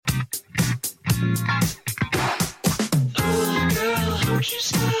Won't you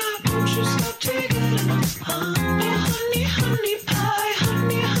stop taking it? Honey, honey pie,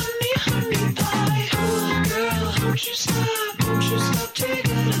 honey pie. Oh, girl, won't you stop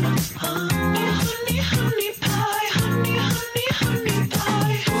taking it? Honey pie, honey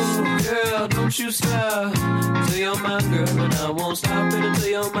pie. Oh, girl, don't you stop till you're my girl, and I won't stop it until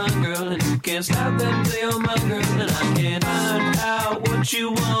you're my girl, and you can't stop it until you're my girl, and I can't find out what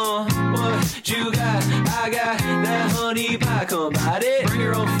you want, what you got. I got that honey pie, come bite it. Bring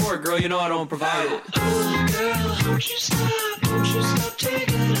your own fork, girl, you know I don't provide it. Oh, girl, won't you stop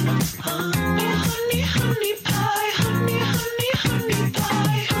taking it? Honey pie, honey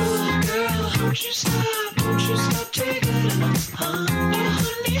pie. Oh, girl, won't you stop taking it?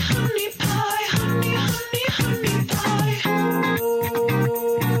 Honey pie, honey pie.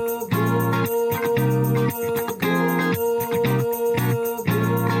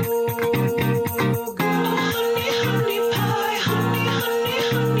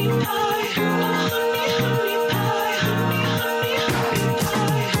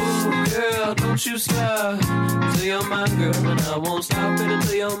 Don't you stop till you're my girl, and I won't stop it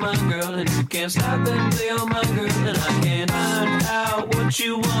until you're my girl, and you can't stop it until you're my girl, and I can't find out what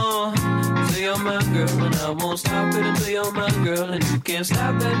you want till you're my girl, and I won't stop it until you're my girl, and you can't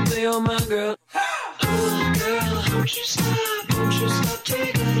stop it until you're my girl. Oh, girl, won't you stop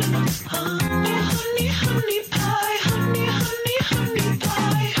taking it? Honey pie, honey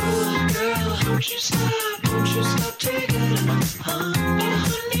pie. Oh, girl, won't you stop taking it? Honey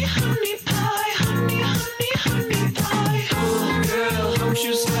pie, honey pie. Oh, girl, don't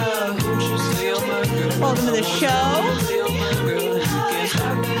you stop till you're my girl. Welcome to the show.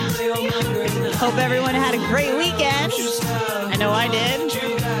 Hope everyone had a great weekend. I know I did.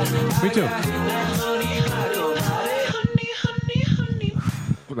 Me too.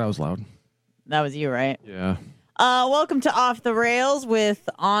 That was loud. That was you, right? Yeah. Welcome to Off the Rails with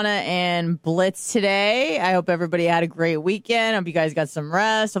Anna and Blitz today. I hope everybody had a great weekend. I hope you guys got some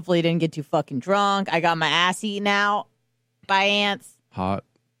rest. Hopefully you didn't get too fucking drunk. I got my ass eaten out by ants. Hot.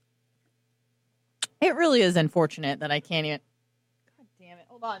 It really is unfortunate that I can't even... God damn it.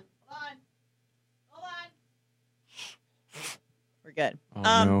 Hold on. We're good. Oh,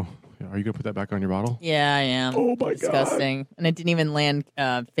 no. Are you going to put that back on your bottle? Yeah, I am. Oh, my Disgusting. God. And it didn't even land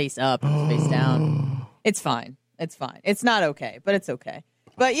face up. It was face down. It's fine. It's not okay, but it's okay.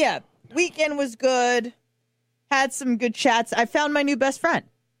 But yeah, weekend was good. Had some good chats. I found my new best friend.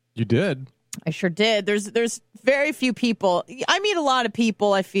 You did? I sure did. There's very few people. I meet a lot of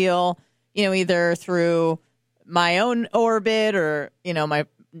people, I feel, either through my own orbit or, my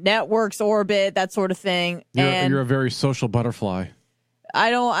network's orbit, that sort of thing. You're a very social butterfly.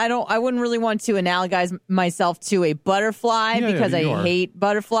 I wouldn't really want to analogize myself to a butterfly because I hate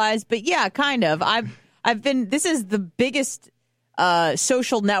butterflies. But yeah, kind of. This is the biggest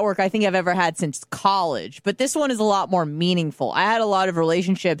social network I think I've ever had since college. But this one is a lot more meaningful. I had a lot of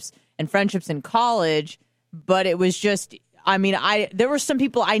relationships and friendships in college, but it was just, there were some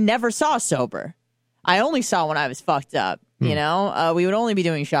people I never saw sober. I only saw when I was fucked up. We would only be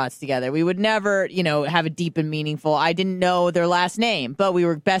doing shots together. We would never, have a deep and meaningful. I didn't know their last name, but we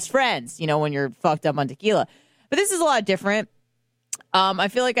were best friends, when you're fucked up on tequila. But this is a lot different. I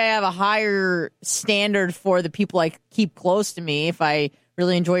feel like I have a higher standard for the people I keep close to me. If I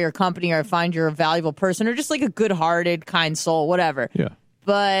really enjoy your company or I find you're a valuable person or just like a good-hearted, kind soul, whatever. Yeah.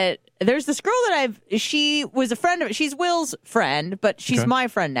 But there's this girl that she was a friend of, she's Will's friend, but she's my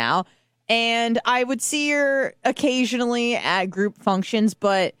friend now. And I would see her occasionally at group functions,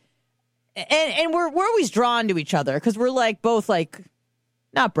 but and we're always drawn to each other because we're like both like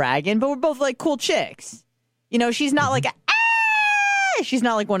not bragging, but we're both like cool chicks. She's not like she's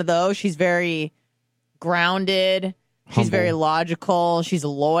not like one of those. She's very grounded. She's very logical. She's a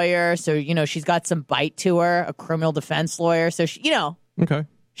lawyer, so she's got some bite to her. A criminal defense lawyer, so she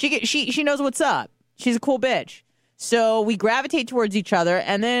she knows what's up. She's a cool bitch. So we gravitate towards each other,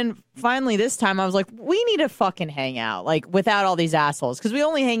 and then finally this time I was like, we need to fucking hang out, like without all these assholes, because we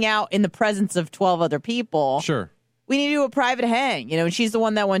only hang out in the presence of 12 other people. Sure. We need to do a private hang, and she's the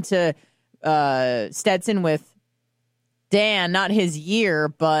one that went to Stetson with Dan, not his year,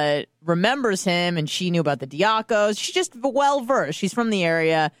 but remembers him, and she knew about the Diacos. She's just well-versed. She's from the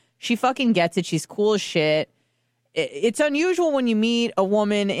area. She fucking gets it. She's cool as shit. It's unusual when you meet a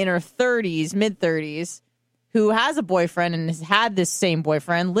woman in her 30s, mid-30s, who has a boyfriend and has had this same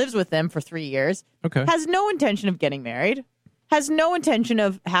boyfriend, lives with them for 3 years, has no intention of getting married, has no intention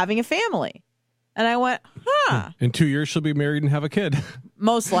of having a family. And I went, In 2 years, she'll be married and have a kid.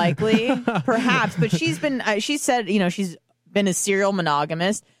 Most likely, perhaps. But she said, she's been a serial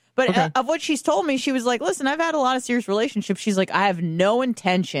monogamist. But Okay. of what she's told me, she was like, listen, I've had a lot of serious relationships. She's like, I have no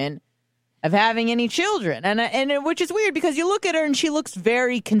intention of having any children. And which is weird because you look at her and she looks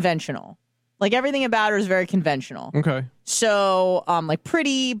very conventional. Like everything about her is very conventional. Okay. So, like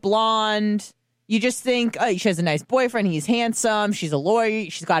pretty, blonde. You just think, oh, she has a nice boyfriend. He's handsome. She's a lawyer.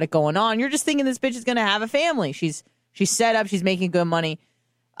 She's got it going on. You're just thinking this bitch is going to have a family. She's set up. She's making good money.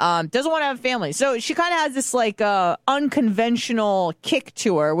 Doesn't want to have a family. So she kind of has this like unconventional kick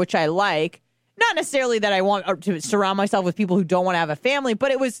to her, which I like. Not necessarily that I want to surround myself with people who don't want to have a family,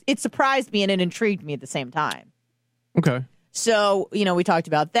 but it surprised me and it intrigued me at the same time. Okay. So, we talked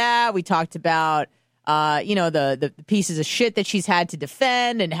about that. We talked about, the pieces of shit that she's had to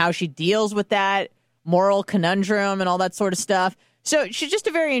defend and how she deals with that moral conundrum and all that sort of stuff. So she's just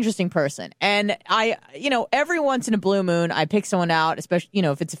a very interesting person. And I, every once in a blue moon, I pick someone out, especially,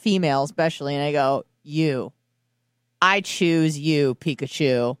 if it's a female, especially, and I go, I choose you,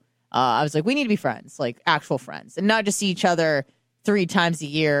 Pikachu. I was like, we need to be friends, like actual friends, and not just see each other 3 times a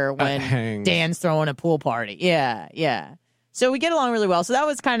year when Dan's throwing a pool party. Yeah, yeah. So we get along really well. So that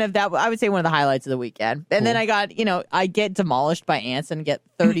was kind of that. I would say one of the highlights of the weekend. And then I got, I get demolished by ants and get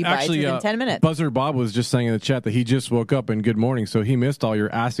 30 bites within 10 minutes. Buzzer Bob was just saying in the chat that he just woke up and good morning, so he missed all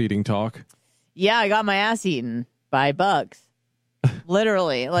your ass eating talk. Yeah, I got my ass eaten by bugs.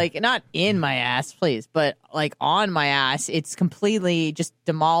 Literally, like not in my ass, please, but like on my ass. It's completely just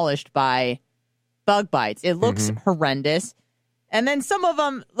demolished by bug bites. It looks horrendous. And then some of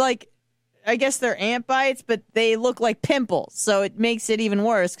them, like, I guess they're ant bites, but they look like pimples. So it makes it even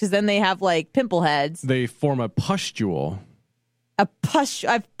worse because then they have like pimple heads. They form a pustule. I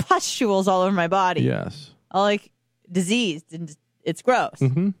have pustules all over my body. Yes. I like diseased and it's gross.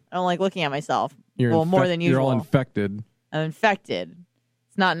 Mm-hmm. I don't like looking at myself. More than usual. You're all infected. I'm infected.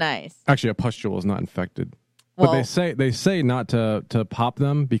 It's not nice. Actually, a pustule is not infected. Well, but they say not to pop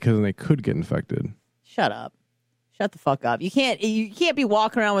them because they could get infected. Shut up. Shut the fuck up. You can't be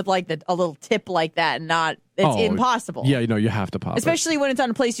walking around with like a little tip like that and not. It's impossible. Yeah, you have to pop especially when it's on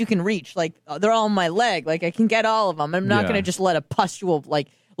a place you can reach. Like they're all on my leg. Like I can get all of them. I'm not going to just let a pustule like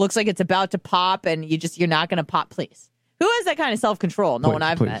looks like it's about to pop and you're not going to pop. Please. Who has that kind of self-control? No one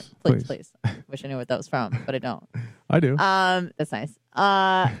I've met. Please. Wish I knew what that was from, but I don't. I do. That's nice.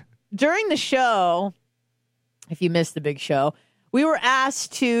 During the show, if you missed the big show, we were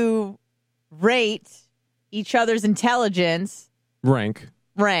asked to rate each other's intelligence. Rank.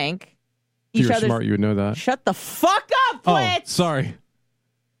 If you're smart, you would know that. Shut the fuck up, Blitz! Oh, sorry.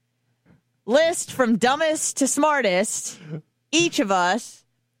 List from dumbest to smartest, each of us.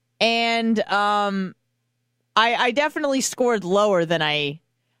 And I definitely scored lower than I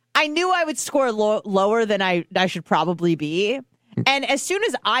knew I would score lower than I should probably be. And as soon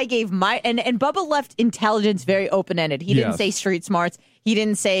as I gave and Bubba left intelligence very open-ended. He didn't say street smarts. He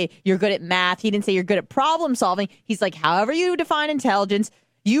didn't say you're good at math. He didn't say you're good at problem solving. He's like, however you define intelligence,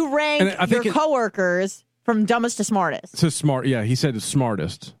 you rank your coworkers from dumbest to smartest. So smart. Yeah, he said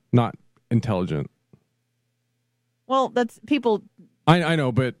smartest, not intelligent. Well, that's people. I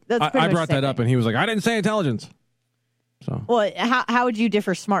know, but I brought that up and he was like, I didn't say intelligence. So, well, how would you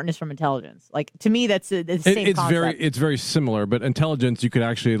differ smartness from intelligence? Like to me, that's the same concept. It's very similar, but intelligence you could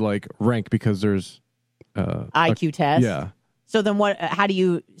actually like rank because there's IQ test. Yeah. So then what? How do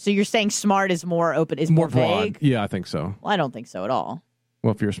you? So you're saying smart is more open, is more vague? Broad. Yeah, I think so. Well, I don't think so at all.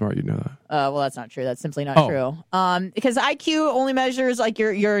 Well, if you're smart, you'd know that. Well, that's not true. That's simply not true. Because IQ only measures like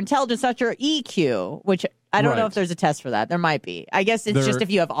your intelligence, not your EQ, which I don't know if there's a test for that. There might be. I guess it's just if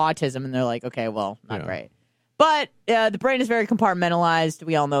you have autism and they're like, okay, well, not great. But the brain is very compartmentalized.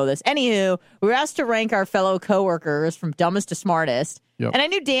 We all know this. Anywho, we were asked to rank our fellow coworkers from dumbest to smartest. Yep. And I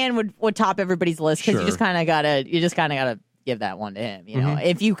knew Dan would top everybody's list because you just kind of gotta give that one to him. You know,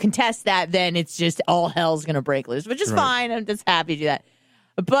 if you contest that, then it's just all hell's gonna break loose, which is fine. I'm just happy to do that.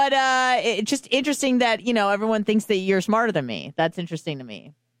 But it's just interesting that everyone thinks that you're smarter than me. That's interesting to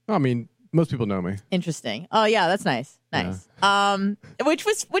me. I mean, most people know me. Interesting. Oh yeah, that's nice. Yeah. Which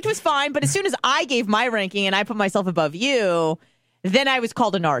was fine. But as soon as I gave my ranking and I put myself above you, then I was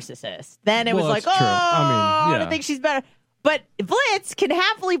called a narcissist. Then it was like, true. I think she's better. But Blitz can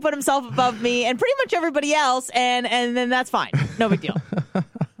happily put himself above me and pretty much everybody else, and then that's fine. No big deal.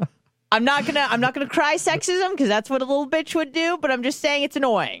 I'm not gonna cry sexism because that's what a little bitch would do. But I'm just saying it's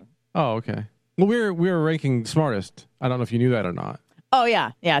annoying. Oh, okay. Well, we were ranking smartest. I don't know if you knew that or not. Oh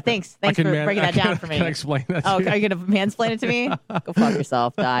yeah. Thanks for breaking that down for me. Can I explain that? Oh, are you gonna mansplain it to me? Go fuck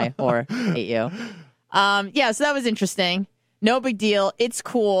yourself, die, or hate you. Yeah. So that was interesting. No big deal. It's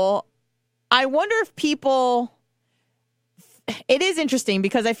cool. I wonder if people. It is interesting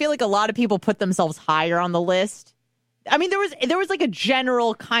because I feel like a lot of people put themselves higher on the list I mean, there was like a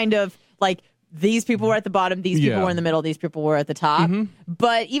general kind of like these people were at the bottom, these people were in the middle, these people were at the top.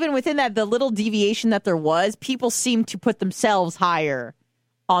 But even within that, the little deviation that there was, people seemed to put themselves higher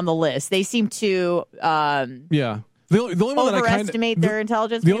on the list. They seem to The only one overestimate their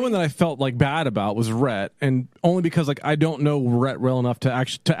intelligence. The only one that I felt like bad about was Rhett, and only because like I don't know Rhett well enough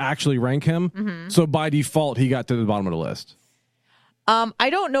to actually rank him. So by default, he got to the bottom of the list. I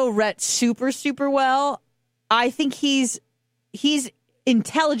don't know Rhett super well. I think he's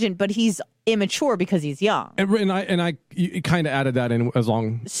intelligent, but he's immature because he's young. And I kind of added that in as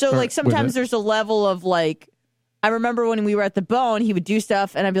long. So like sometimes there's a level of like, I remember when we were at the Bone, he would do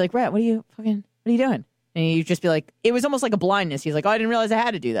stuff, and I'd be like, Rhett, what are you doing? And you'd just be like, it was almost like a blindness. He's like, oh, I didn't realize I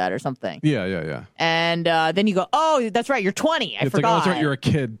had to do that or something. Yeah. And then you go, oh, that's right, you're 20. I forgot. Like, oh, that's right, you're a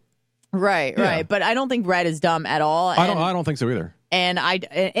kid. Right. But I don't think Rhett is dumb at all. I don't think so either. And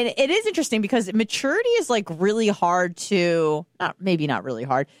it is interesting because maturity is like really hard to, maybe not really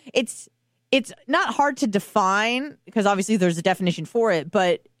hard. It's not hard to define because obviously there's a definition for it,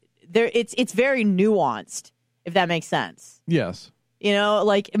 but it's very nuanced, if that makes sense. Yes. You know,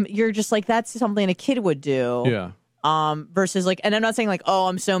 like you're just like, that's something a kid would do. Yeah. Versus like, and I'm not saying like, oh,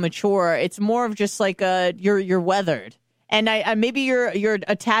 I'm so mature. It's more of just like you're weathered, and I maybe you're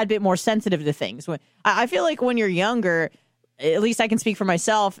a tad bit more sensitive to things. I feel like when you're younger, at least I can speak for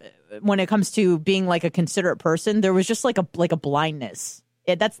myself. When it comes to being like a considerate person, there was just like a blindness.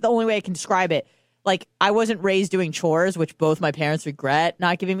 That's the only way I can describe it. Like I wasn't raised doing chores, which both my parents regret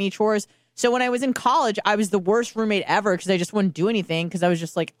not giving me chores. So when I was in college, I was the worst roommate ever because I just wouldn't do anything because I was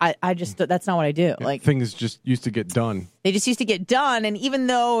just like, I just, that's not what I do. Yeah, like things just used to get done. They just used to get done. And even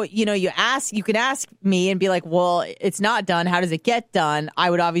though, you can ask me and be like, well, it's not done. How does it get done? I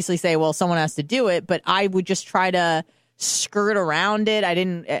would obviously say, well, someone has to do it. But I would just try to skirt around it. I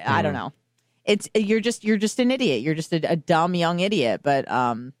don't know. You're just an idiot. You're just a dumb young idiot. But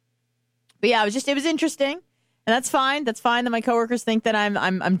yeah, it was interesting. And that's fine. That's fine that my coworkers think that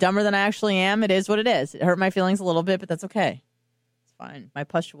I'm dumber than I actually am. It is what it is. It hurt my feelings a little bit, but that's okay. It's fine. My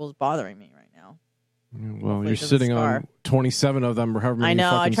pustule is bothering me right now. Well, hopefully you're sitting on 27 of them or however many. I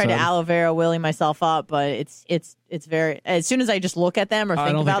know. I tried to said. aloe vera willy myself up, but it's very. As soon as I just look at them or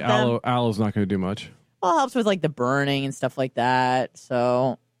think about them, aloe's not going to do much. Well, it helps with like the burning and stuff like that.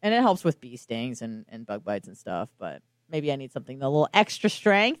 So, and it helps with bee stings and bug bites and stuff. But maybe I need something a little extra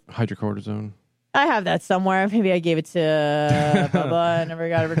strength. Hydrocortisone. I have that somewhere. Maybe I gave it to Bubba and never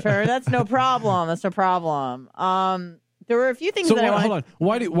got a return. That's no problem. There were a few things that I wanted.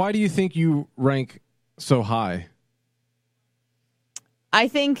 Hold on. Why do you think you rank so high? I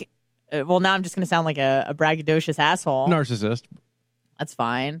think, well, now I'm just going to sound like a braggadocious asshole. Narcissist. That's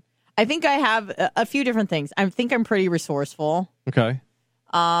fine. I think I have a few different things. I think I'm pretty resourceful. Okay.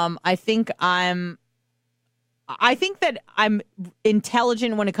 I think that I'm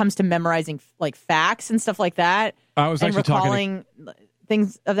intelligent when it comes to memorizing like facts and stuff like that. I was actually recalling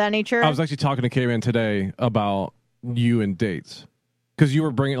things of that nature. I was actually talking to K-Man today about you and dates because you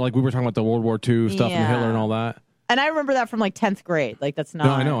were bringing we were talking about the World War II stuff and Hitler and all that. And I remember that from like 10th grade. Like that's not.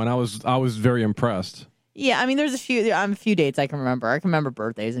 No, I know, and I was very impressed. Yeah, I mean, there's a few dates I can remember. I can remember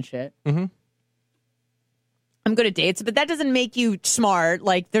birthdays and shit. Mm-hmm. I'm good at dates, but that doesn't make you smart.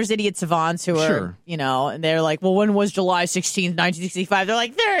 Like, there's idiot savants who are, and they're like, well, when was July 16th, 1965? They're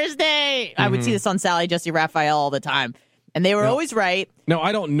like, Thursday! Mm-hmm. I would see this on Sally Jesse Raphael all the time. And they were always right. No,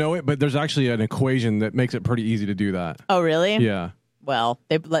 I don't know it, but there's actually an equation that makes it pretty easy to do that. Oh, really? Yeah. Well,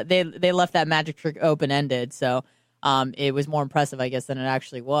 they left that magic trick open-ended, so it was more impressive, I guess, than it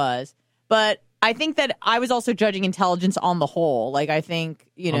actually was. But I think that I was also judging intelligence on the whole. Like, I think,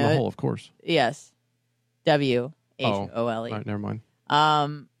 On the whole, of course. Yes. WHOLE. All right, never mind.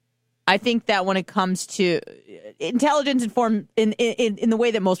 I think that when it comes to intelligence informed in the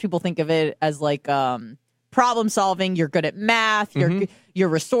way that most people think of it as like problem solving, you're good at math, you're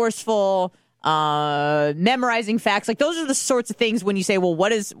resourceful, memorizing facts. Like those are the sorts of things when you say, well,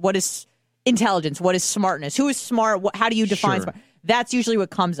 what is intelligence? What is smartness? Who is smart? How do you define smart? That's usually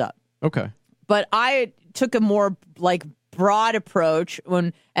what comes up. Okay. But I took a more like broad approach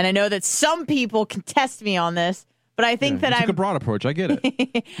and I know that some people contest me on this, but I think that I took a broad approach. I get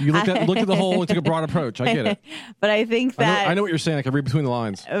it. You looked at the whole and took a broad approach. I get it. But I think that I know what you're saying. I can read between the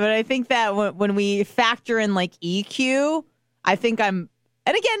lines. But I think that when we factor in like EQ, I think and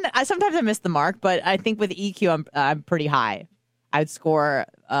again, sometimes I miss the mark, but I think with EQ, I'm pretty high. I'd score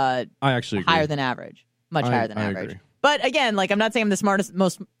I actually agree. higher than average, much higher than average. Agree. But again, like I'm not saying I'm the smartest,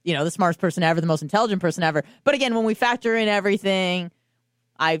 the smartest person ever, the most intelligent person ever. But again, when we factor in everything,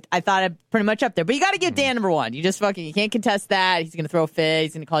 I thought I'm pretty much up there. But you got to give Dan number one. You can't contest that. He's going to throw a fit.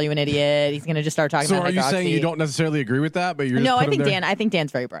 He's going to call you an idiot. He's going to just start talking about hydroxy. So are you saying you don't necessarily agree with that? But you're no, I think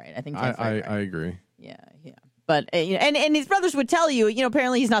Dan's very bright. I think Dan's very bright. I agree. Yeah. But and his brothers would tell you,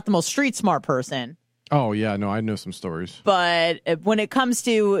 apparently he's not the most street smart person. Oh yeah, no, I know some stories. But when it comes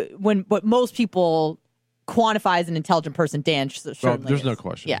to what most people quantify as an intelligent person, Dan certainly there's is. no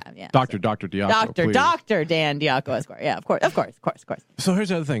question. Yeah. Dr. Diaco. Dr. Dan Diaco Esquire. Yeah, of course. So here's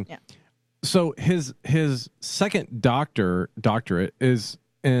the other thing. Yeah. So his second doctorate is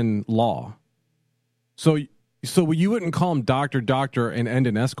in law. So you wouldn't call him doctor and end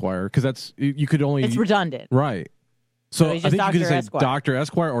in Esquire because that's you could only it's redundant, right? So I think you could say Esquire. Dr.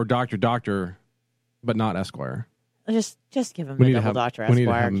 Esquire or Doctor, but not Esquire. Just give him the double Dr.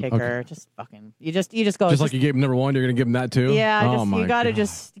 Esquire kicker. Okay. Just fucking you just go just like you gave him number one, you're gonna give him that too. Yeah, you got to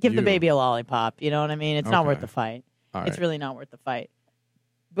just give the baby a lollipop. You know what I mean? It's not worth the fight. All it's really not worth the fight.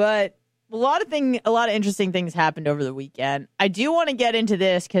 But a lot of interesting things happened over the weekend. I do want to get into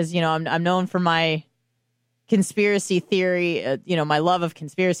this because I'm known for my conspiracy theory. My love of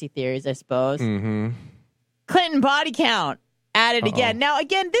conspiracy theories, I suppose. Mm-hmm. Clinton body count added again. Now,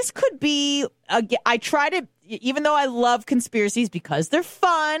 again, this could be. I try to, even though I love conspiracies because they're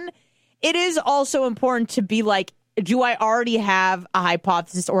fun, it is also important to be like, do I already have a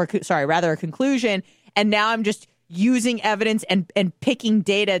hypothesis or a conclusion, and now I'm just using evidence and picking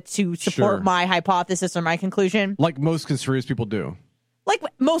data to support my hypothesis or my conclusion? Like most conspiracy people do. Like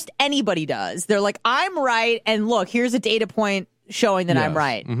most anybody does. They're like, I'm right, and look, here's a data point showing that I'm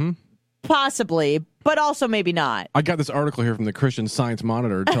right. Mm-hmm. Possibly, but also maybe not. I got this article here from the Christian Science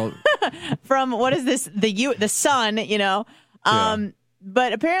Monitor. From, what is this? The Sun,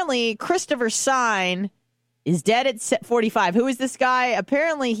 But apparently, Christopher Sign is dead at 45. Who is this guy?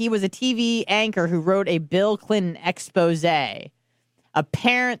 Apparently, he was a TV anchor who wrote a Bill Clinton expose.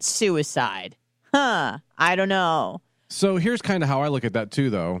 Apparent suicide. I don't know. So here's kind of how I look at that too,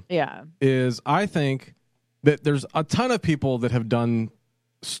 though. Yeah. Is I think that there's a ton of people that have done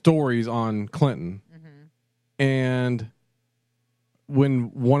stories on Clinton. Mm-hmm. And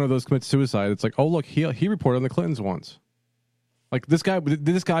when one of those commits suicide, it's like, oh, look, he reported on the Clintons once. Like did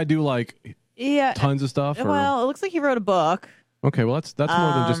this guy do like tons of stuff? Or? Well, it looks like he wrote a book. Okay, well, that's more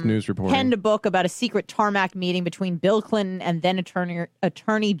than just news reporting. Penned a book about a secret tarmac meeting between Bill Clinton and then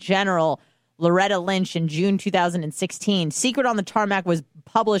Attorney General Loretta Lynch in June 2016. Secret on the Tarmac was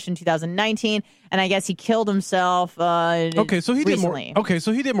published in 2019, and I guess he killed himself. Okay, so he recently. did more. Okay,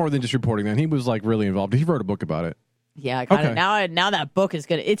 so he did more than just reporting. Then he was like really involved. He wrote a book about it. Yeah, now that book is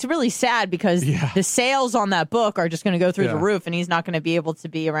good. It's really sad because the sales on that book are just going to go through the roof, and he's not going to be able to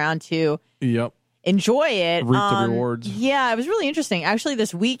be around to enjoy it. Reap the rewards. Yeah, it was really interesting. Actually,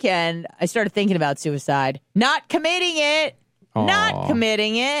 this weekend, I started thinking about suicide. Not committing it.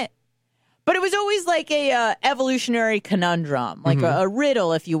 But it was always like a evolutionary conundrum, like a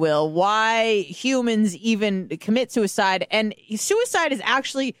riddle, if you will, why humans even commit suicide. And suicide is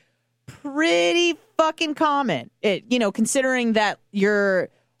actually pretty fucking common, considering that your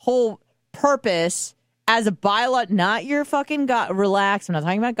whole purpose as a not your fucking God, relax, I'm not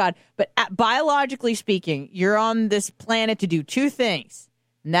talking about God, but biologically speaking, you're on this planet to do two things,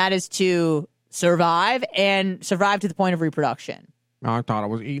 and that is to survive and survive to the point of reproduction. I thought I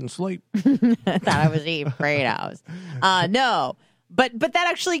was eating sleep. I thought I was eating Fredos. No, but that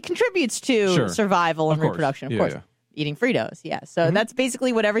actually contributes to survival and reproduction, of course. Yeah. Eating Fritos, yeah. So that's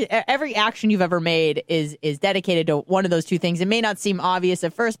basically what every action you've ever made is dedicated to one of those two things. It may not seem obvious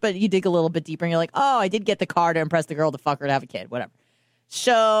at first, but you dig a little bit deeper and you're like, oh, I did get the car to impress the girl, to fuck her, to have a kid, whatever.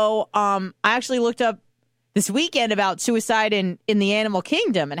 So I actually looked up this weekend about suicide in the animal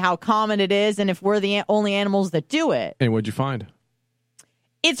kingdom and how common it is and if we're the only animals that do it. And what'd you find?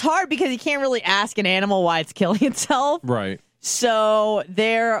 It's hard because you can't really ask an animal why it's killing itself. Right. So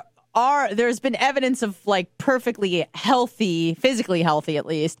there's been evidence of like perfectly healthy, physically healthy at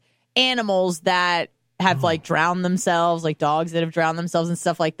least, animals that have like drowned themselves, like dogs that have drowned themselves and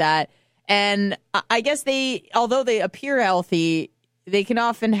stuff like that. And I guess although they appear healthy, they can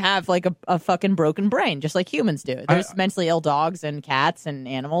often have like a fucking broken brain, just like humans do. There's mentally ill dogs and cats and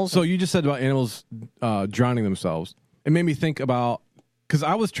animals. So you just said about animals drowning themselves. It made me think about, because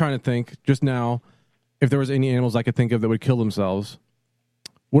I was trying to think just now if there was any animals I could think of that would kill themselves.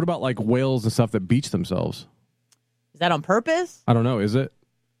 What about like whales and stuff that beach themselves? Is that on purpose? I don't know. Is it?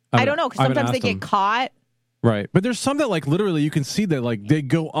 I don't know, because sometimes they get caught. Right. But there's some that like literally you can see that like they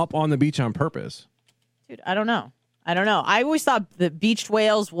go up on the beach on purpose. Dude, I don't know. I always thought the beached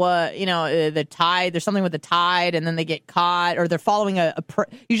whales were, the tide. There's something with the tide, and then they get caught, or they're following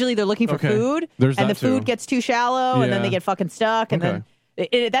usually they're looking for food, There's and the too. food gets too shallow, and then they get fucking stuck, and then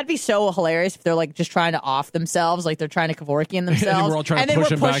That'd be so hilarious if they're like just trying to off themselves, like they're trying to Kevorkian themselves, and we're all trying to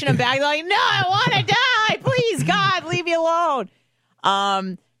push we're pushing them back. They're like, no, I want to die. Please, God, leave me alone.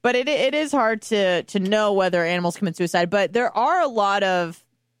 But it is hard to know whether animals commit suicide. But there are a lot of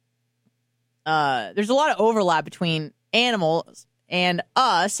there's a lot of overlap between animals and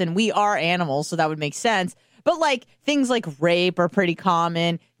us, and we are animals, so that would make sense. But like things like rape are pretty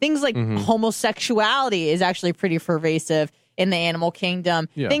common. Things like homosexuality is actually pretty pervasive in the animal kingdom.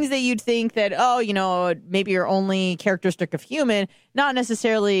 Yeah. Things that you'd think that, maybe are only characteristic of human, not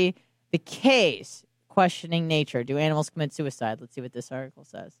necessarily the case. Questioning nature. Do animals commit suicide? Let's see what this article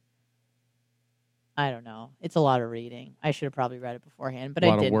says. I don't know. It's a lot of reading. I should have probably read it beforehand, but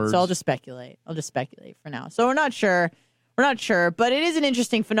I didn't. So I'll just speculate. For now. So we're not sure. But it is an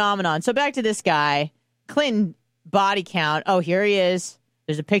interesting phenomenon. So back to this guy. Clinton body count. Oh, here he is.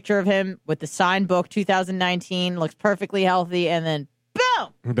 There's a picture of him with the signed book, 2019. Looks perfectly healthy, and then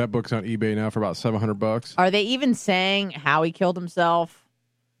boom! That book's on eBay now for about $700. Are they even saying how he killed himself?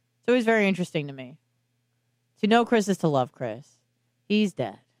 It's always very interesting to me. To know Chris is to love Chris. He's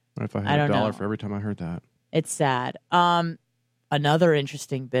dead. If I had $1 for every time I heard that. It's sad. Another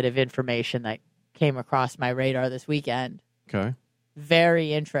interesting bit of information that came across my radar this weekend. Okay.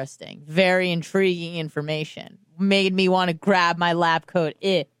 Very interesting. Very intriguing information. Made me want to grab my lab coat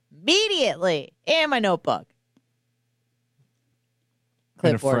immediately and my notebook.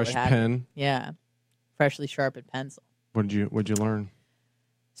 Clipboard and a fresh pen. Yeah. Freshly sharpened pencil. What'd you learn?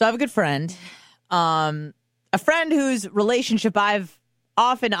 So I have a good friend. A friend whose relationship I've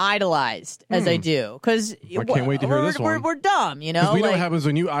often idolized, as I do. Because I can't wait to hear this one. We're dumb, you know? We know what happens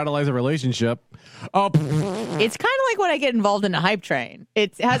when you idolize a relationship. Oh, it's kind of like when I get involved in a hype train.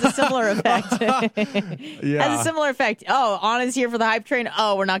 It has a similar effect. Yeah. Has a similar effect. Oh, Anna's here for the hype train.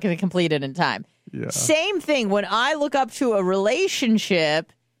 Oh, we're not going to complete it in time. Yeah. Same thing. When I look up to a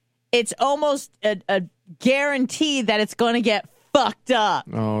relationship, it's almost a guarantee that it's going to get fucked up.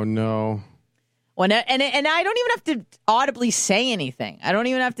 Oh, no. And I don't even have to audibly say anything. I don't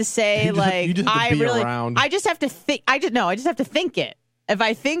even have to say you just have to be around. I just have to think. I just have to think it. If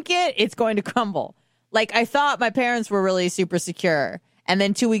I think it, it's going to crumble. Like I thought my parents were really super secure, and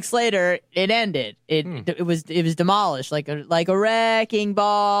then 2 weeks later, it ended. It was demolished like a wrecking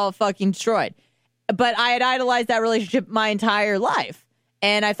ball, fucking destroyed. But I had idolized that relationship my entire life,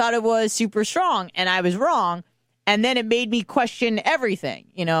 and I thought it was super strong, and I was wrong. And then it made me question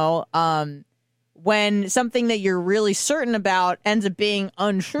everything. You know. When something that you're really certain about ends up being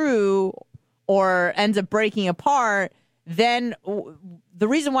untrue or ends up breaking apart, then the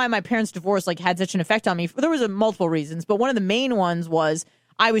reason why my parents' divorce had such an effect on me, there was multiple reasons, but one of the main ones was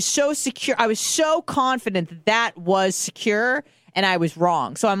I was so secure. I was so confident that was secure, and I was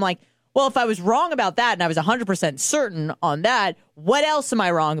wrong. So I'm like, well, if I was wrong about that and I was 100% certain on that, what else am I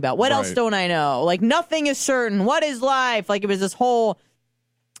wrong about? What else don't I know? Nothing is certain. What is life? It was this whole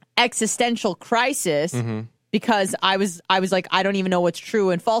existential crisis because I was like, I don't even know what's true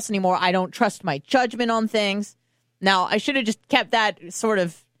and false anymore. I don't trust my judgment on things. Now, I should have just kept that sort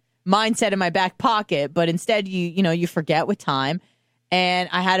of mindset in my back pocket, but instead you forget with time. And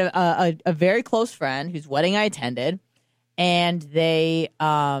I had a very close friend whose wedding I attended, and they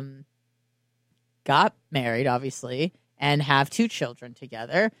got married, obviously, and have 2 children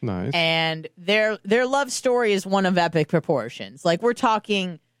together. Nice. And their love story is one of epic proportions. We're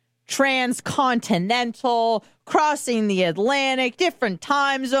talking transcontinental, crossing the Atlantic, different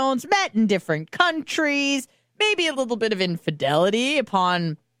time zones, met in different countries, maybe a little bit of infidelity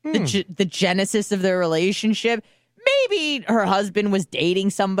upon the genesis of their relationship. Maybe her husband was dating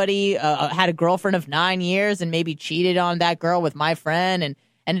somebody, had a girlfriend of 9 years, and maybe cheated on that girl with my friend and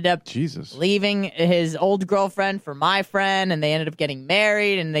ended up leaving his old girlfriend for my friend, and they ended up getting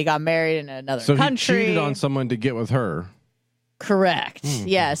married, and they got married in another country. So he cheated on someone to get with her. Correct.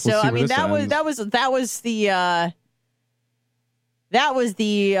 Yeah. So I mean that was the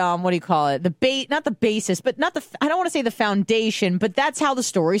what do you call it? Not the basis, but I don't want to say the foundation, but that's how the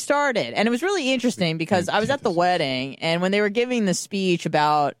story started. And it was really interesting because I was at the wedding, and when they were giving the speech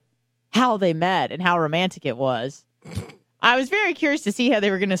about how they met and how romantic it was, I was very curious to see how they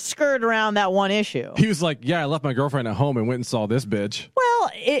were going to skirt around that one issue. He was like, yeah, I left my girlfriend at home and went and saw this bitch.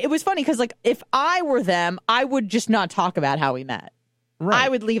 Well, it was funny because, if I were them, I would just not talk about how we met. Right. I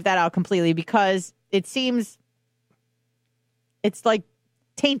would leave that out completely because it seems it's,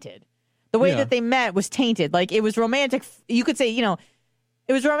 tainted. The way that they met was tainted. It was romantic. You could say, it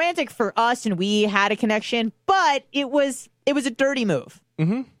was romantic for us and we had a connection, but it was a dirty move.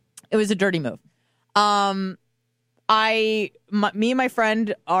 Mm-hmm. It was a dirty move. Me and my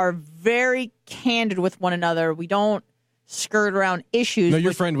friend are very candid with one another. We don't skirt around issues. No,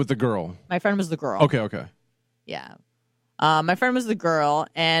 your friend with the girl. My friend was the girl. Okay. Yeah. My friend was the girl,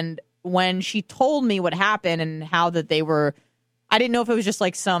 and when she told me what happened and how that they were, I didn't know if it was just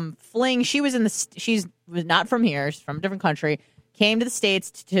like some fling. She was she's not from here. She's from a different country. Came to the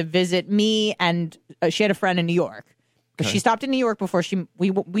States to visit me, and she had a friend in New York. She stopped in New York before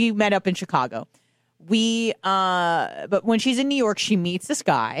we met up in Chicago. But when she's in New York, she meets this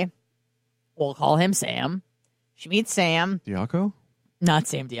guy. We'll call him Sam. She meets Sam. Diaco? Not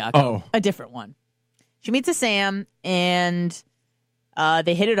Sam Diaco. Oh. A different one. She meets a Sam, and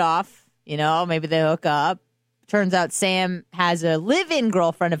they hit it off. Maybe they hook up. Turns out Sam has a live-in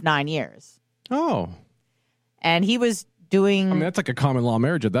girlfriend of 9 years. Oh. And he was doing... I mean, that's like a common law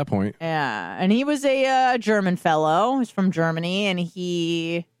marriage at that point. Yeah. And he was a German fellow. He's from Germany, and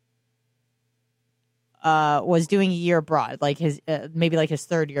he was doing a year abroad, like maybe like his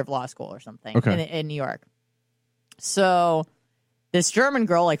third year of law school or something in New York. So this German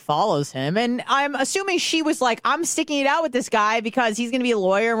girl like follows him, and I'm assuming she was like, I'm sticking it out with this guy because he's going to be a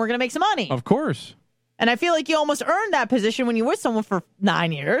lawyer and we're going to make some money. Of course. And I feel like you almost earned that position when you were with someone for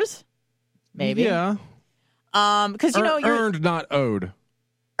 9 years. Maybe. Yeah. Because you're earned, not owed.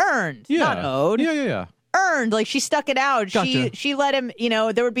 Earned, not owed. Yeah. Earned, like she stuck it out. Gotcha. She let him,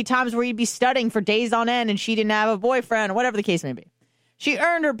 there would be times where he'd be studying for days on end and she didn't have a boyfriend or whatever the case may be. She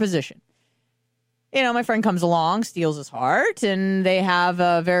earned her position. My friend comes along, steals his heart, and they have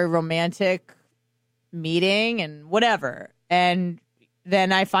a very romantic meeting and whatever. And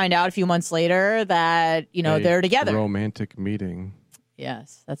then I find out a few months later that, they're together. Romantic meeting.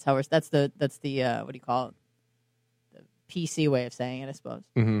 Yes, that's the what do you call it? The PC way of saying it, I suppose.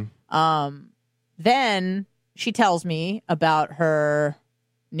 Mm-hmm. Then she tells me about her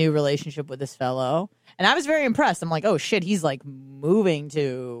new relationship with this fellow, and I was very impressed. I'm like, oh shit, he's like moving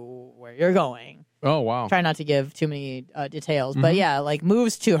to where you're going. Oh wow. Try not to give too many details, but yeah, like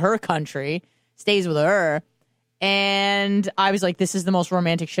moves to her country, stays with her. And I was like, this is the most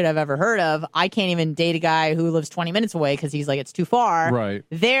romantic shit I've ever heard of. I can't even date a guy who lives 20 minutes away because he's like, it's too far. Right.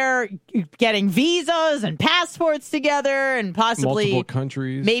 They're getting visas and passports together and possibly multiple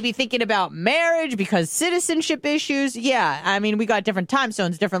countries. Maybe thinking about marriage because citizenship issues. Yeah. I mean, we got different time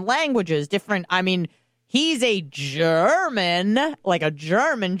zones, different languages, he's a German, like a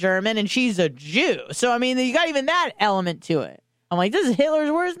German, and she's a Jew. So, I mean, you got even that element to it. I'm like, this is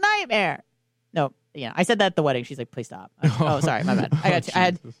Hitler's worst nightmare. No. Yeah, I said that at the wedding. She's like, please stop. Oh, sorry, my bad. I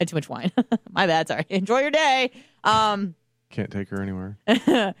had too much wine. My bad, sorry. Enjoy your day. Can't take her anywhere.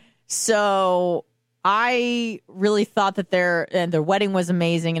 So I really thought that their wedding was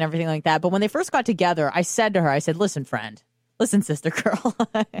amazing and everything like that. But when they first got together, I said to her, listen, friend. Listen, sister girl.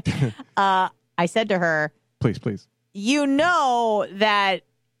 I said to her, please. You know that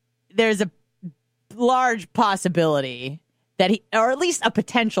there's a large possibility that or at least a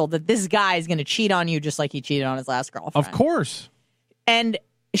potential that this guy is going to cheat on you just like he cheated on his last girlfriend. Of course. And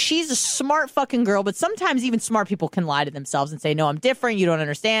she's a smart fucking girl, but sometimes even smart people can lie to themselves and say, no, I'm different. You don't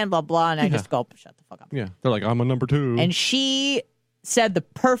understand, blah, blah. And I just go, shut the fuck up. Yeah. They're like, I'm a number 2. And she said the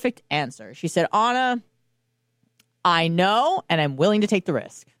perfect answer. She said, Anna, I know, and I'm willing to take the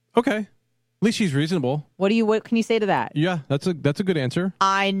risk. Okay. At least she's reasonable. What can you say to that? Yeah, that's a good answer.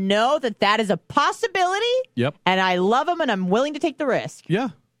 I know that is a possibility. Yep. And I love him, and I'm willing to take the risk. Yeah.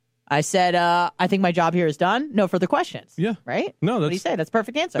 I said, I think my job here is done. No further questions. Yeah. Right? No, what do you say? That's a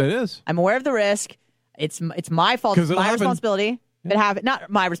perfect answer. It is. I'm aware of the risk. It's my fault. It's my responsibility. Yeah.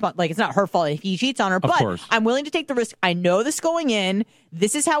 Not my it's not her fault if he cheats on her, but I'm willing to take the risk. I know this going in.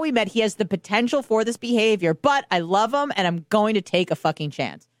 This is how we met. He has the potential for this behavior, but I love him, and I'm going to take a fucking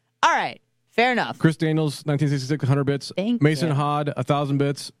chance. All right. Fair enough. Chris Daniels, 1966, 100 bits. Thank Mason you. Hod, 1,000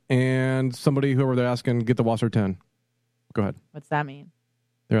 bits. And somebody, whoever they're asking, get the Wasser 10. Go ahead. What's that mean?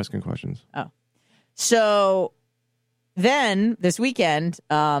 They're asking questions. Oh. So then this weekend,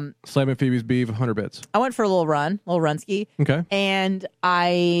 Slam and Phoebe's Beef, 100 bits. I went for a little runski. Okay. And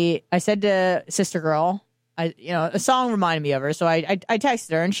I said to Sister Girl, a song reminded me of her, so I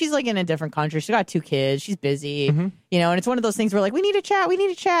texted her, and she's like in a different country. She's got 2 kids. She's busy, and it's one of those things where like we need to chat,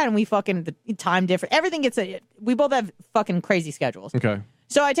 and we fucking the time different. Everything we both have fucking crazy schedules. Okay.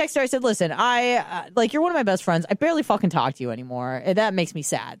 So I texted her. I said, "Listen, I you're one of my best friends. I barely fucking talk to you anymore, and that makes me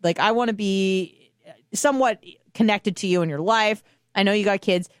sad. Like I want to be somewhat connected to you in your life." I know you got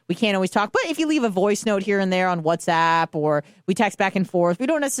kids. We can't always talk. But if you leave a voice note here and there on WhatsApp or we text back and forth, we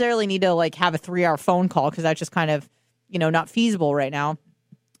don't necessarily need to like have a 3-hour phone call because that's just kind of, not feasible right now.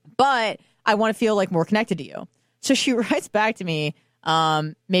 But I want to feel like more connected to you. So she writes back to me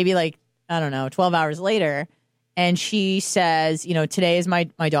maybe like, I don't know, 12 hours later. And she says, today is my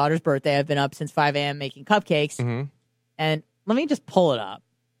daughter's birthday. I've been up since 5 a.m. making cupcakes. And let me just pull it up.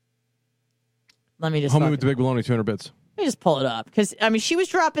 Let me just. Homie with the big baloney, 200 bits. Let me just pull it up because I mean she was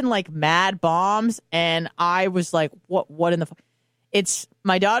dropping like mad bombs, and I was like, "What in the fuck?" It's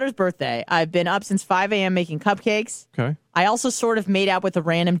my daughter's birthday. I've been up since 5 a.m. making cupcakes. Okay. I also sort of made out with a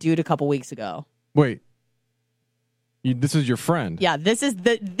random dude a couple weeks ago. Wait. This is your friend? Yeah. This is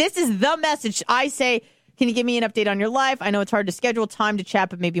the message. I say, can you give me an update on your life? I know it's hard to schedule time to chat,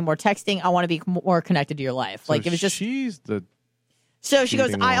 but maybe more texting. I want to be more connected to your life. So like it was just. She's the. So she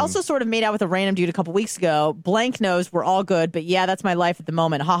goes, I also sort of made out with a random dude a couple weeks ago. Blank knows we're all good, but yeah, that's my life at the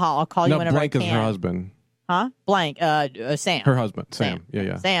moment. Haha, I'll call you whenever I can. Blank is her husband. Huh? Blank. Sam. Her husband. Sam.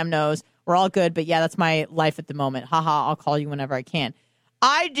 Yeah. Sam knows we're all good, but yeah, that's my life at the moment. Haha, I'll call you whenever I can.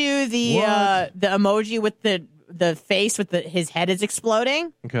 I do the emoji with the face with his head is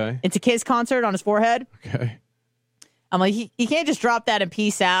exploding. Okay. It's a Kiss concert on his forehead. Okay. I'm like, he can't just drop that and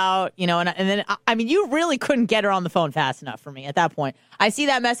peace out, you know. And then, I mean, you really couldn't get her on the phone fast enough for me at that point. I see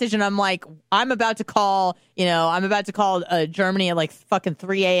that message and I'm like, I'm about to call Germany at like fucking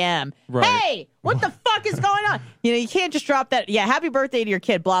 3 a.m. Right. Hey, what the fuck is going on? You know, you can't just drop that. Yeah, happy birthday to your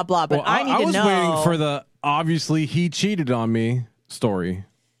kid, blah, blah. But I need to know. I was waiting for the obviously he cheated on me story.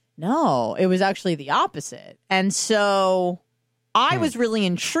 No, it was actually the opposite. And so I was really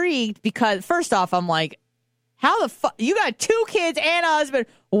intrigued because first off, I'm like, how the fuck? You got 2 kids and a husband.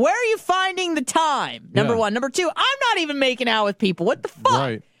 Where are you finding the time? Number one. Number 2, I'm not even making out with people. What the fuck?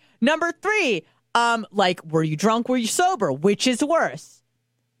 Right. Number 3, like, were you drunk? Were you sober? Which is worse?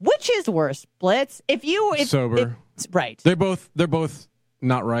 Which is worse, Blitz? If sober, right? They're both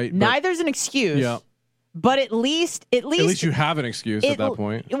not right. Neither's an excuse. Yeah. But at least you have an excuse at that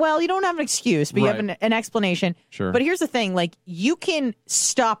point. Well, you don't have an excuse, but you have an explanation. Sure. But here's the thing: like, you can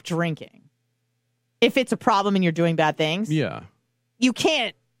stop drinking. If it's a problem and you're doing bad things, you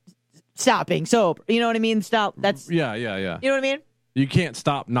can't stop being sober. You know what I mean? That's yeah. You know what I mean? You can't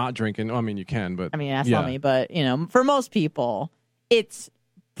stop not drinking. I mean, you can, but that's not me. But you know, for most people, it's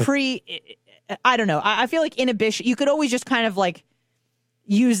I don't know. I feel like inhibition. You could always just kind of like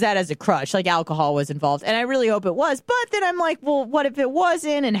use that as a crutch, like alcohol was involved, and I really hope it was. But then I'm like, well, what if it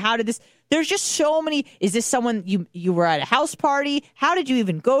wasn't? And how did this? There's just so many. Is this someone you were at a house party? How did you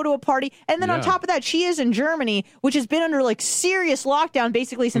even go to a party? And then on top of that, she is in Germany, which has been under like serious lockdown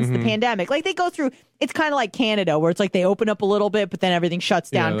basically since the pandemic. Like they go through, it's kind of like Canada where it's like they open up a little bit, but then everything shuts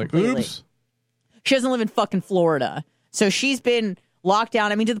down completely. Oops. She doesn't live in fucking Florida, so she's been locked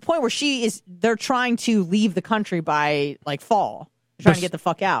down. I mean, to the point where they're trying to leave the country by like fall, trying to get the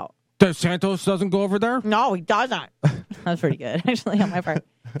fuck out. Does Santos doesn't go over there? No, he doesn't. That's pretty good, actually, on my part.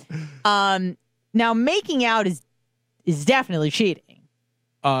 Now making out is definitely cheating.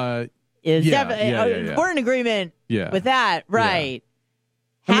 Yeah. We're in agreement with that, right?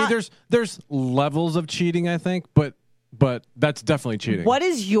 Yeah. I mean, there's levels of cheating, I think, but that's definitely cheating. What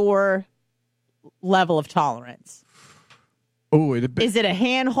is your level of tolerance? Oh, is it a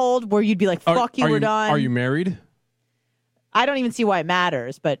handhold where you'd be like, "Fuck you, we're done"? Are you married? I don't even see why it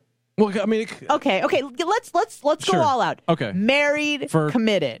matters, but. Well, I mean, okay. Let's go all out. Okay, married,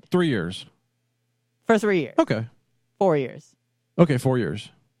 committed. 3 years. For 3 years. Okay. 4 years. Okay, 4 years.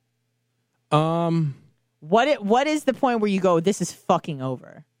 What is the point where you go, this is fucking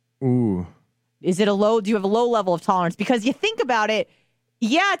over? Ooh. Is it do you have a low level of tolerance? Because you think about it,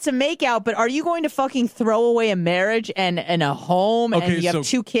 yeah, it's a makeout, but are you going to fucking throw away a marriage and a home and you have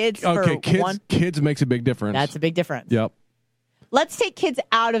 2 kids for one? Kids makes a big difference. That's a big difference. Yep. Let's take kids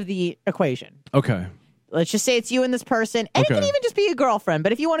out of the equation. Okay. Let's just say it's you and this person. And it can even just be a girlfriend.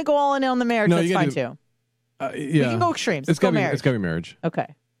 But if you want to go all in on the marriage, that's fine too. Yeah. We can go extremes. It's gotta be marriage.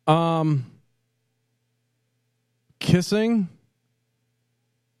 Okay. Kissing.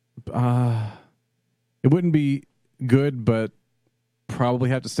 It wouldn't be good, but probably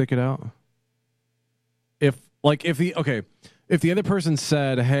have to stick it out. If the other person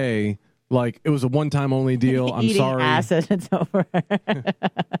said, hey, like, it was a one-time only deal. I'm sorry. Acid, it's over.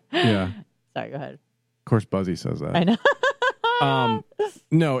 Yeah. Sorry, go ahead. Of course, Buzzy says that. I know.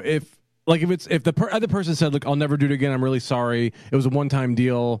 No, if the other person said, look, I'll never do it again. I'm really sorry. It was a one-time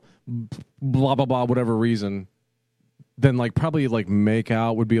deal. Blah blah blah. Whatever reason, then like probably like make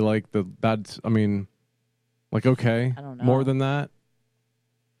out would be like that's. I mean, like okay. I don't know. More than that.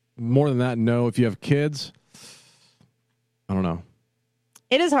 No. If you have kids, I don't know.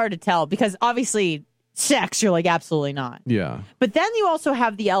 It is hard to tell because obviously sex, you're like, absolutely not. Yeah. But then you also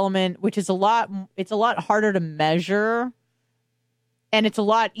have the element, which is it's a lot harder to measure and it's a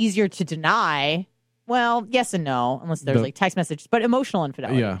lot easier to deny. Well, yes and no, unless there's like text messages, but emotional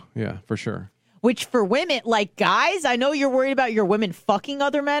infidelity. Yeah, for sure. Which for women, like guys, I know you're worried about your women fucking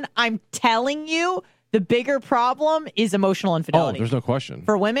other men. I'm telling you, the bigger problem is emotional infidelity. Oh, there's no question.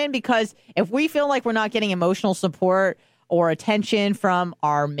 For women, because if we feel like we're not getting emotional support or attention from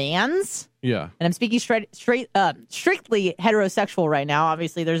our mans, yeah, and I'm speaking strictly heterosexual right now.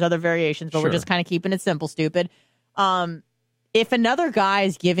 Obviously, there's other variations, but we're just kind of keeping it simple, stupid. If another guy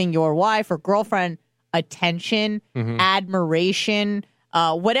is giving your wife or girlfriend attention, admiration,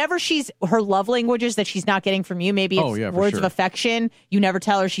 whatever her love languages that she's not getting from you, maybe it's words of affection. You never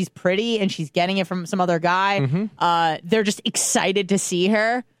tell her she's pretty and she's getting it from some other guy. They're just excited to see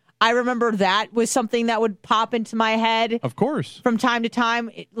her. I remember that was something that would pop into my head. Of course. From time to time,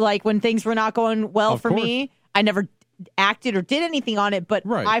 like when things were not going well for me. I never acted or did anything on it, but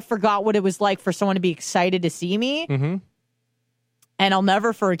I forgot what it was like for someone to be excited to see me. And I'll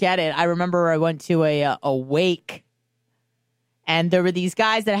never forget it. I remember I went to a wake, and there were these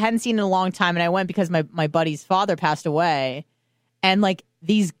guys that I hadn't seen in a long time, and I went because my buddy's father passed away. And like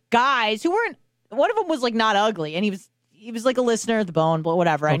these guys who weren't, one of them was like not ugly, and he was like a listener at the bone, but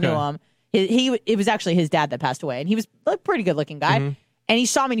whatever. I knew him. It was actually his dad that passed away, and he was a pretty good looking guy. And he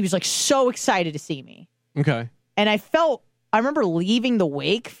saw me, and he was like so excited to see me. Okay. And I remember leaving the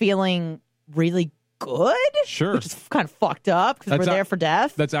wake feeling really good. Sure. Which is kind of fucked up because we're there for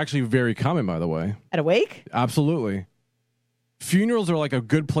death. That's actually very common, by the way. At a wake? Absolutely. Funerals are like a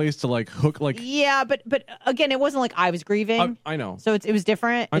good place to like hook like. Yeah, but again, it wasn't like I was grieving. I know. So it was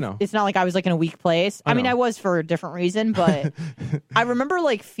different. I know. It's not like I was like in a weak place. I mean, I was for a different reason, but I remember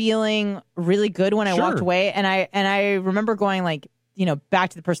like feeling really good when I walked away, and I remember going like,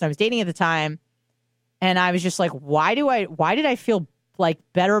 back to the person I was dating at the time, and I was just like, why did I feel like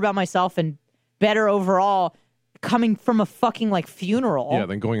better about myself and better overall coming from a fucking like funeral? Yeah,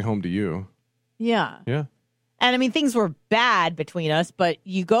 than going home to you. Yeah. Yeah. And I mean, things were bad between us, but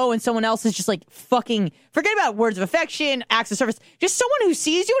you go and someone else is just like fucking, forget about words of affection, acts of service, just someone who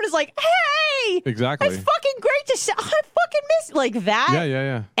sees you and is like, hey, exactly, it's fucking great to see. I fucking miss like that.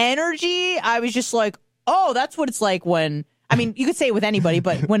 Yeah. Energy. I was just like, oh, that's what it's like when, I mean, you could say it with anybody,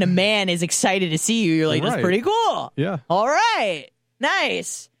 but when a man is excited to see you, you're like, that's pretty cool. Yeah. All right.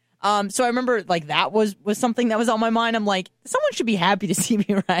 Nice. So I remember like that was something that was on my mind. I'm like, someone should be happy to see me,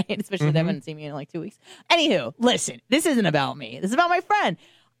 right? Especially if they haven't seen me in like 2 weeks. Anywho, listen, this isn't about me. This is about my friend.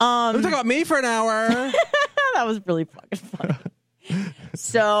 We're talking about me for an hour. That was really fucking funny.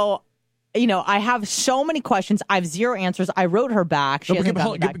 So, I have so many questions. I have zero answers. I wrote her back. She hasn't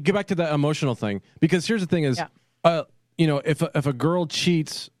gotten me back. Get back to that emotional thing, because here's the thing is, if a girl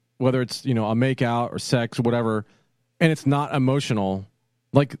cheats, whether it's a make out or sex or whatever, and it's not emotional,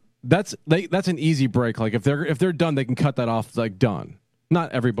 like. That's an easy break. Like if they're done, they can cut that off. Like done.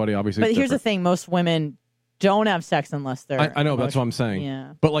 Not everybody, obviously. But here's the thing: most women don't have sex unless they're. I know that's what I'm saying.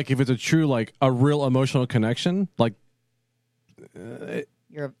 Yeah. But like if it's a true like a real emotional connection, like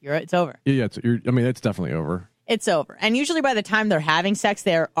you're it's over. Yeah. It's definitely over. It's over. And usually by the time they're having sex,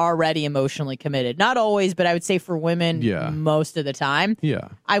 they're already emotionally committed. Not always, but I would say for women, most of the time. Yeah.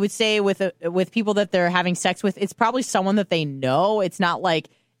 I would say with people that they're having sex with, it's probably someone that they know. It's not like.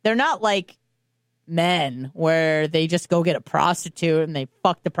 They're not like men where they just go get a prostitute and they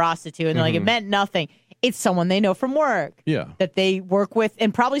fuck the prostitute and they're like, it meant nothing. It's someone they know from work. Yeah. That they work with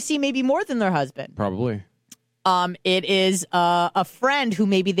and probably see maybe more than their husband. Probably. It is a friend who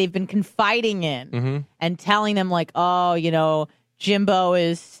maybe they've been confiding in and telling them like, oh, Jimbo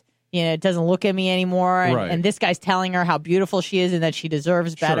is, doesn't look at me anymore. And this guy's telling her how beautiful she is and that she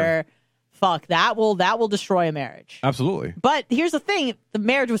deserves better. Sure. Fuck, that will destroy a marriage. Absolutely. But here's the thing. The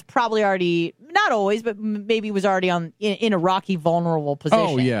marriage was probably already, not always, but maybe was already in a rocky, vulnerable position.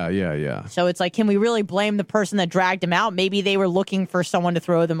 Oh, yeah. So it's like, can we really blame the person that dragged him out? Maybe they were looking for someone to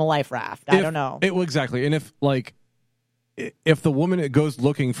throw them a life raft. I don't know. Exactly. And if the woman goes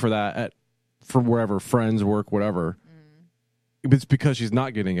looking for that from wherever, friends, work, whatever, it's because she's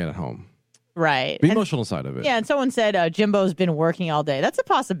not getting it at home. Right. The emotional side of it. Yeah, and someone said Jimbo's been working all day. That's a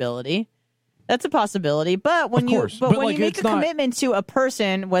possibility. But when you make a commitment to a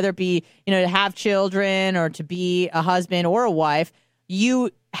person, whether it be to have children or to be a husband or a wife,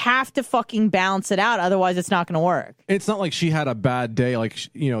 you have to fucking balance it out. Otherwise, it's not going to work. It's not like she had a bad day. Like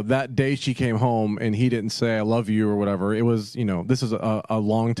that day she came home and he didn't say I love you or whatever. It was this is a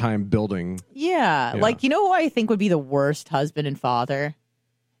long time building. Yeah, like who I think would be the worst husband and father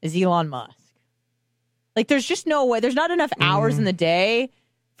is Elon Musk. Like there's just no way. There's not enough hours in the day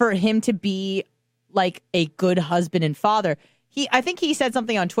for him to be like a good husband and father. I think he said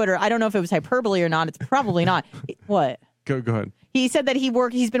something on Twitter. I don't know if it was hyperbole or not. It's probably not. What? Go ahead. He said that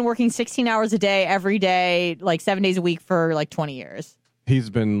he's been working 16 hours a day every day, like 7 days a week for like 20 years.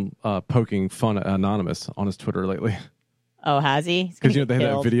 He's been poking fun at Anonymous on his Twitter lately. Oh, has he? Because they had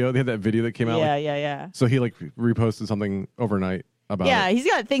that video. They had that video that came out. Yeah. So he reposted something overnight about it. Yeah, he's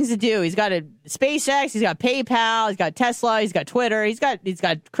got things to do. He's got a SpaceX. He's got PayPal. He's got Tesla. He's got Twitter. He's got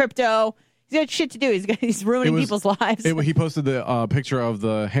crypto. He's got shit to do. He's ruining people's lives. He posted the picture of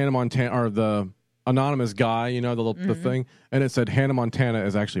the Hannah Montana or the anonymous guy. The thing, and it said Hannah Montana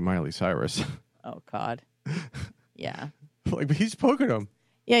is actually Miley Cyrus. Oh God. Yeah. But he's poking him.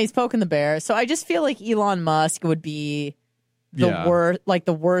 Yeah, he's poking the bear. So I just feel like Elon Musk would be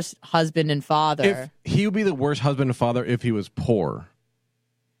the worst husband and father. He would be the worst husband and father if he was poor.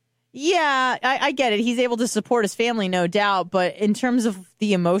 Yeah, I get it. He's able to support his family, no doubt. But in terms of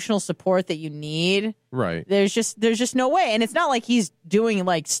the emotional support that you need, right? There's just no way. And it's not like he's doing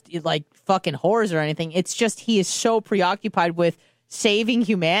like fucking whores or anything. It's just he is so preoccupied with saving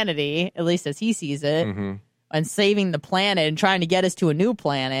humanity, at least as he sees it. Mm-hmm. And saving the planet and trying to get us to a new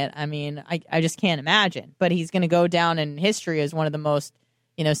planet. I mean, I just can't imagine. But he's going to go down in history as one of the most,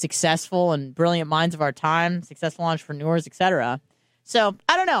 successful and brilliant minds of our time, successful entrepreneurs, etc. So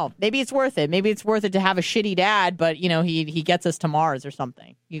I don't know. Maybe it's worth it. Maybe it's worth it to have a shitty dad, but he gets us to Mars or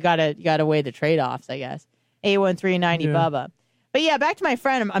something. You gotta weigh the trade offs, I guess. 81390 Bubba. But yeah, back to my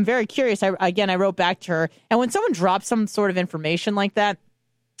friend. I'm very curious. I wrote back to her, and when someone drops some sort of information like that,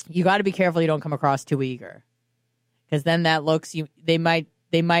 you got to be careful you don't come across too eager. Because then that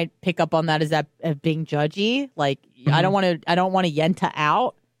they might pick up on that as being judgy. Like I don't want to yenta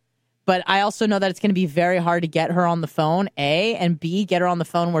out, but I also know that it's going to be very hard to get her on the phone. A, and B, get her on the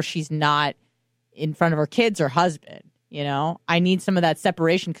phone where she's not in front of her kids or husband. I need some of that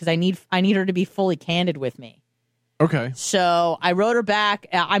separation because I need her to be fully candid with me. Okay. So I wrote her back.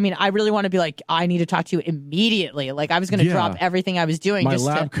 I mean, I really want to be like, I need to talk to you immediately. Like I was going to drop everything I was doing. My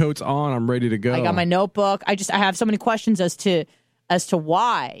lab coat's on. I'm ready to go. I got my notebook. I have so many questions as to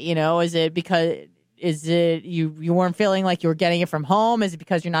why. Is it because you weren't feeling like you were getting it from home? Is it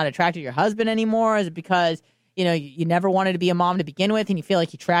because you're not attracted to your husband anymore? Is it because you never wanted to be a mom to begin with and you feel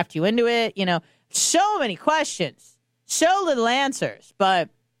like he trapped you into it? So many questions, so little answers, but.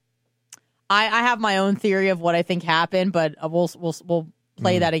 I have my own theory of what I think happened, but we'll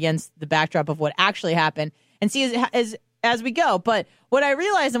play that against the backdrop of what actually happened and see as we go. But what I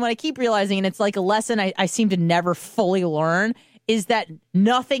realize and what I keep realizing, and it's like a lesson I seem to never fully learn, is that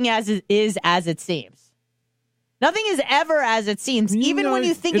nothing is as it seems. Nothing is ever as it seems, even when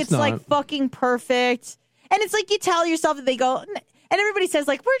you think it's like fucking perfect. And it's like you tell yourself that they go, and everybody says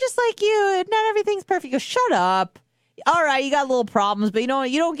like, we're just like you, not everything's perfect. You go, shut up. All right, you got little problems, but you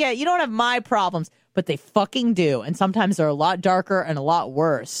don't have my problems, but they fucking do. And sometimes they're a lot darker and a lot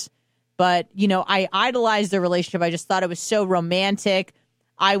worse. But, I idolized their relationship. I just thought it was so romantic.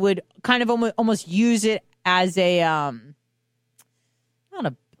 I would kind of almost use it as a,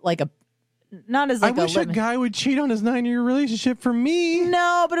 not as like I wish a guy would cheat on his 9-year relationship for me.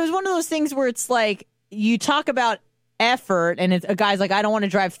 No, but it was one of those things where it's like, you talk about effort, and a guy's like, I don't want to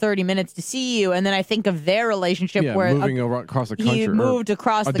drive 30 minutes to see you, and then I think of their relationship where moving across the country. He moved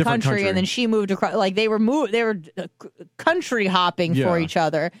across the country, and then she moved across. Like they were country hopping for each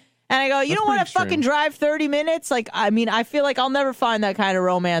other. And I go, you don't want to fucking drive 30 minutes? Like, I mean, I feel like I'll never find that kind of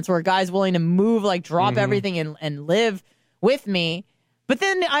romance where a guy's willing to move, like drop everything and live with me. But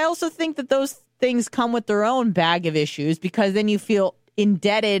then I also think that those things come with their own bag of issues, because then you feel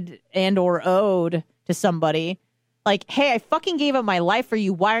indebted and or owed to somebody. Like, hey, I fucking gave up my life for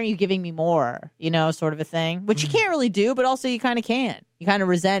you. Why aren't you giving me more? Sort of a thing, which you can't really do, but also you kind of can. You kind of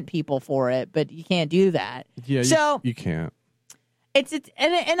resent people for it, but you can't do that. Yeah, so you can't.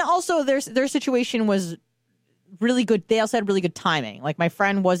 And also their situation was really good. They also had really good timing. Like my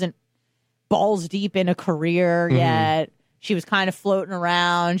friend wasn't balls deep in a career yet. She was kind of floating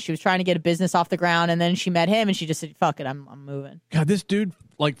around. She was trying to get a business off the ground, and then she met him, and she just said, "Fuck it, I'm moving." God, this dude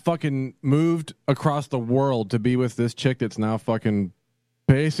like fucking moved across the world to be with this chick that's now fucking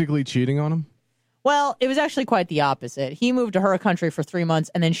basically cheating on him. Well, it was actually quite the opposite. He moved to her country for 3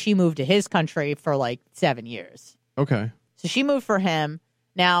 months, and then she moved to his country for like 7 years. Okay. So she moved for him.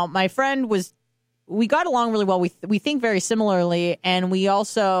 Now, my friend we got along really well. We think very similarly, and we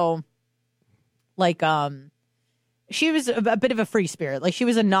also like she was a bit of a free spirit. Like she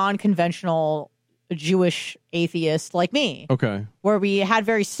was a non-conventional Jewish atheist like me. Okay. Where we had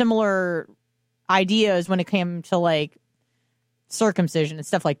very similar ideas when it came to like circumcision and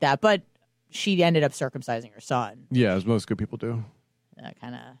stuff like that. But she ended up circumcising her son. Yeah, as most good people do. That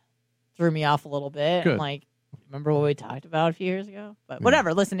kind of threw me off a little bit. Good. I'm like, remember what we talked about a few years ago? But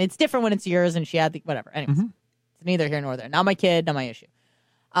whatever. Listen, it's different when it's yours, and she had whatever. Anyways, it's neither here nor there. Not my kid, not my issue.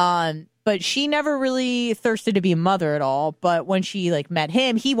 But she never really thirsted to be a mother at all. But when she like met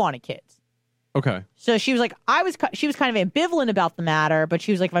him, he wanted kids. Okay. So she was like, she was kind of ambivalent about the matter, but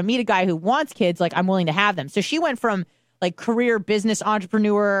she was like, if I meet a guy who wants kids, like I'm willing to have them. So she went from like career business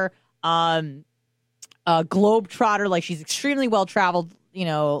entrepreneur, globetrotter, like she's extremely well traveled,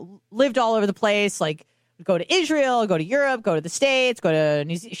 lived all over the place, like go to Israel, go to Europe, go to the States,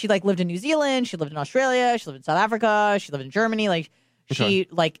 she like lived in New Zealand, she lived in Australia, she lived in South Africa, she lived in Germany, like she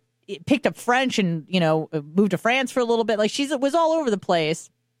like picked up French and moved to France for a little bit, like was all over the place.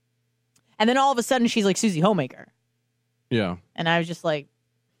 And then all of a sudden she's like Susie Homemaker. Yeah. And I was just like,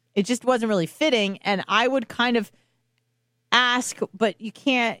 it just wasn't really fitting. And I would kind of ask, but you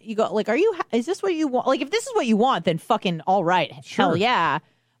can't, you go like, is this what you want? Like, if this is what you want, then fucking all right. Sure. Hell yeah.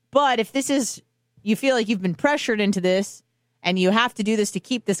 But if this is, you feel like you've been pressured into this and you have to do this to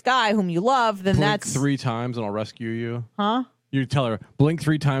keep this guy whom you love, then blink that's 3 times and I'll rescue you. Huh? You tell her, blink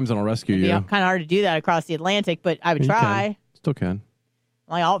 3 times and I'll rescue you. Yeah, kind of hard to do that across the Atlantic, but I would try. Still can.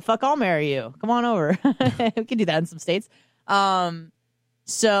 Like, I'll marry you. Come on over. We can do that in some states.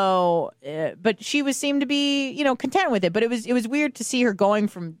 So, but she seemed to be, content with it. But it was weird to see her going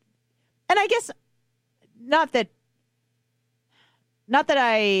from, and I guess not that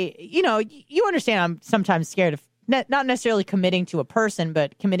I, you understand. I'm sometimes scared of not necessarily committing to a person,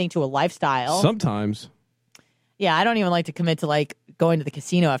 but committing to a lifestyle. Sometimes. Yeah, I don't even like to commit to like going to the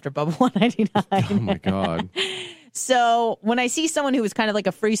casino after Bubba 199. Oh my God. So when I see someone who was kind of like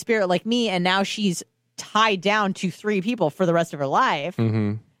a free spirit like me, and now she's tied down to 3 people for the rest of her life,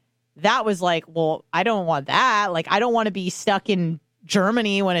 that was like, well, I don't want that. Like, I don't want to be stuck in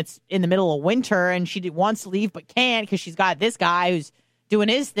Germany when it's in the middle of winter and she wants to leave but can't because she's got this guy who's doing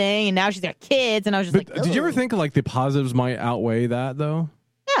his thing and now she's got kids. And I was just like, did you ever think like the positives might outweigh that though?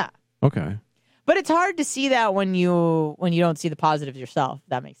 Yeah. Okay. But it's hard to see that when you don't see the positives yourself, if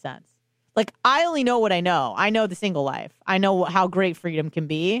that makes sense. Like, I only know what I know. I know the single life. I know how great freedom can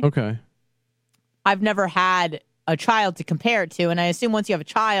be. Okay. I've never had a child to compare it to. And I assume once you have a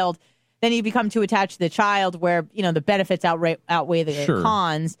child, then you become too attached to the child where, the benefits outweigh the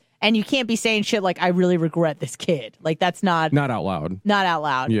cons. And you can't be saying shit like, I really regret this kid. Like, that's not out loud. Not out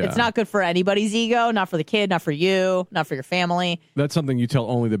loud. Yeah. It's not good for anybody's ego, not for the kid, not for you, not for your family. That's something you tell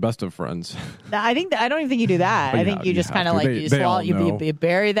only the best of friends. I don't even think you do that. I think you just kind of like, you swallow, you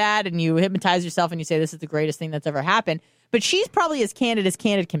bury that and you hypnotize yourself and you say, this is the greatest thing that's ever happened. But she's probably as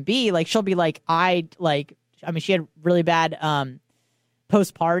candid can be. Like, she'll be like, she had really bad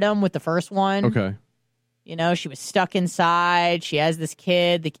postpartum with the first one. Okay. She was stuck inside. She has this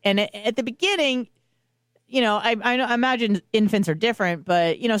kid. And at the beginning, I imagine infants are different,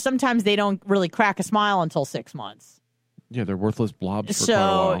 but, sometimes they don't really crack a smile until 6 months. Yeah, they're worthless blobs for quite a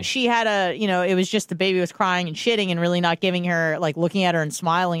while. So she had it was just the baby was crying and shitting and really not giving her, like, looking at her and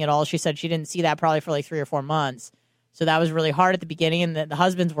smiling at all. She said she didn't see that probably for like 3 or 4 months. So that was really hard at the beginning. And the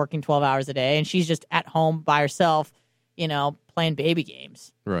husband's working 12 hours a day and she's just at home by herself, playing baby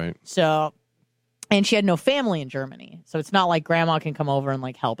games. Right. So, and she had no family in Germany. So it's not like grandma can come over and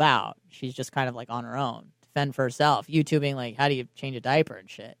like help out. She's just kind of like on her own, fend for herself, YouTubing like, how do you change a diaper and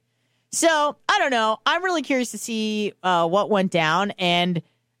shit. So I don't know. I'm really curious to see what went down. And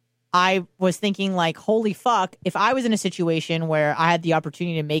I was thinking like, holy fuck, if I was in a situation where I had the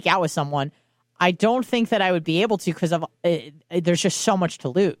opportunity to make out with someone, I don't think that I would be able to because there's just so much to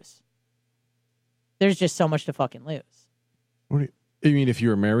lose. There's just so much to fucking lose. What do you mean if you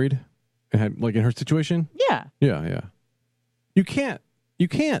were married and had, like, in her situation? Yeah. Yeah. You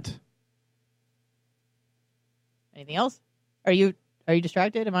can't. Anything else? Are you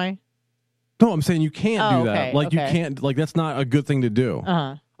distracted? Am I? No, I'm saying you can't do that. Okay, like, you can't, like, that's not a good thing to do.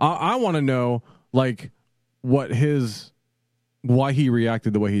 Uh-huh. I want to know, like, why he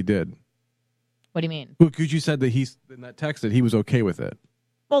reacted the way he did. What do you mean? Because you said that in that text that he was okay with it.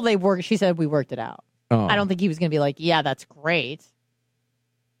 Well, she said we worked it out. Oh. I don't think he was going to be like, yeah, that's great.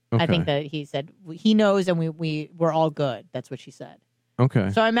 Okay. I think that he said he knows and we're all good. That's what she said.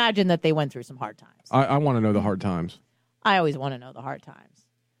 Okay. So I imagine that they went through some hard times. I want to know the hard times. I always want to know the hard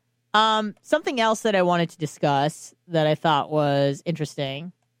times. Something else that I wanted to discuss that I thought was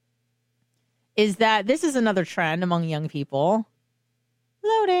interesting is that this is another trend among young people.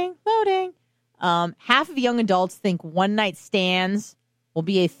 Loading. Half of young adults think one-night stands will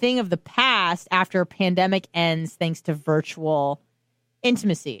be a thing of the past after a pandemic ends thanks to virtual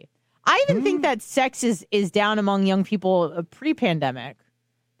intimacy. I even think that sex is down among young people pre-pandemic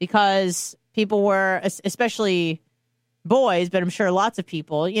because people were, especially boys, but I'm sure lots of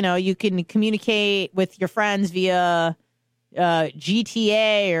people, you can communicate with your friends via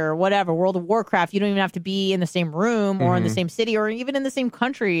GTA or whatever, World of Warcraft. You don't even have to be in the same room or in the same city or even in the same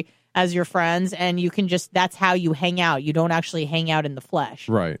country as your friends. And you can that's how you hang out. You don't actually hang out in the flesh.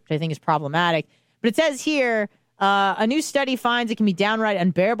 Right. Which I think is problematic. But it says here, a new study finds it can be downright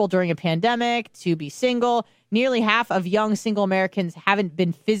unbearable during a pandemic to be single. Nearly half of young single Americans haven't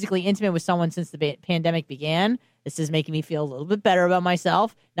been physically intimate with someone since the pandemic began. This is making me feel a little bit better about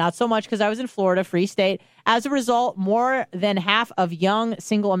myself. Not so much because I was in Florida, free state. As a result, more than half of young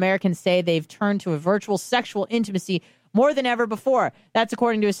single Americans say they've turned to a virtual sexual intimacy more than ever before. That's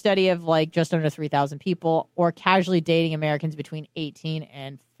according to a study of just under 3,000 people, or casually dating Americans between 18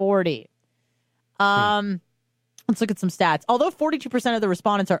 and 40. Let's look at some stats. Although 42% of the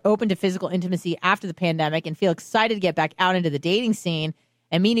respondents are open to physical intimacy after the pandemic and feel excited to get back out into the dating scene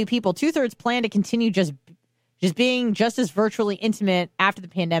and meet new people, 2/3 plan to continue just being just as virtually intimate after the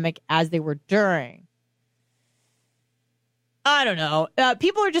pandemic as they were during. I don't know.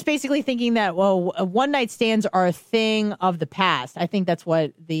 People are just basically thinking that, one-night stands are a thing of the past. I think that's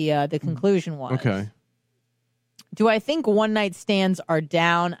what the conclusion was. Okay. Do I think one-night stands are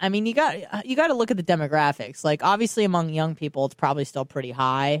down? I mean, you got to look at the demographics. Obviously, among young people, it's probably still pretty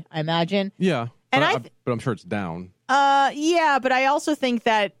high, I imagine. Yeah, and but I'm sure it's down. Yeah, but I also think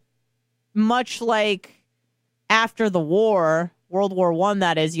that much like after the war, World War I,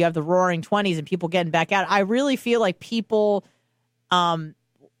 that is, you have the Roaring 20s and people getting back out. I really feel like people,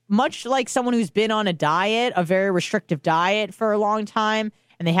 much like someone who's been on a very restrictive diet for a long time,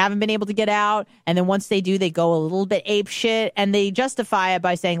 and they haven't been able to get out, and then once they do, they go a little bit ape shit, and they justify it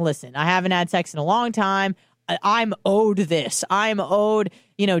by saying, listen, I haven't had sex in a long time. I'm owed this. I'm owed,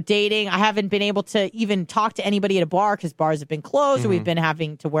 dating. I haven't been able to even talk to anybody at a bar because bars have been closed, or we've been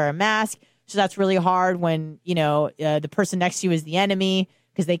having to wear a mask. So that's really hard when, the person next to you is the enemy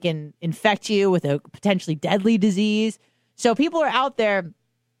because they can infect you with a potentially deadly disease. So people are out there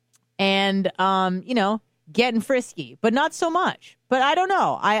and, getting frisky, but not so much. But I don't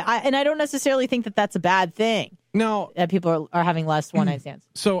know. I don't necessarily think that that's a bad thing. No. That people are having less one-night stands.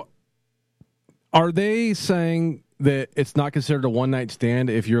 So are they saying that it's not considered a one-night stand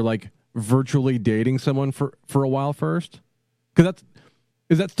if you're virtually dating someone for a while first? Because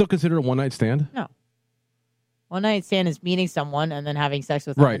is that still considered a one-night stand? No. One-night stand is meeting someone and then having sex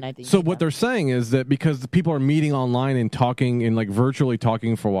with them the night that you So what they're saying is that because the people are meeting online and talking and virtually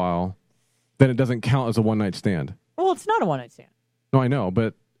talking for a while, then it doesn't count as a one-night stand. Well, it's not a one-night stand. No, I know,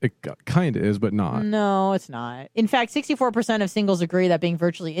 but it kind of is, but not. No, it's not. In fact, 64% of singles agree that being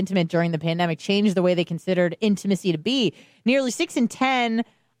virtually intimate during the pandemic changed the way they considered intimacy to be. Nearly 6 in 10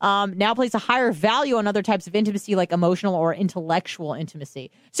 now place a higher value on other types of intimacy, like emotional or intellectual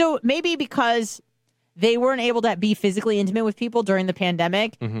intimacy. So maybe because they weren't able to be physically intimate with people during the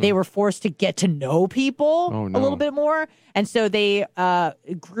pandemic, they were forced to get to know people a little bit more. And so they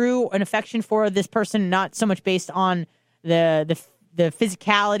grew an affection for this person, not so much based on the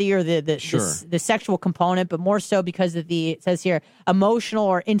physicality or the sexual component, but more so because of it says here, emotional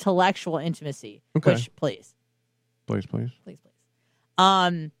or intellectual intimacy. Okay. Which, please. Please.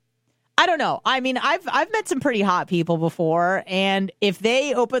 I don't know. I mean, I've met some pretty hot people before, and if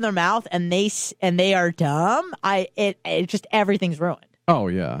they open their mouth and they are dumb, it just everything's ruined. Oh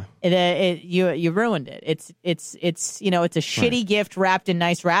yeah. You ruined it. It's a shitty gift wrapped in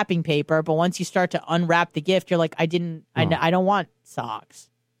nice wrapping paper, but once you start to unwrap the gift, you're like, I don't want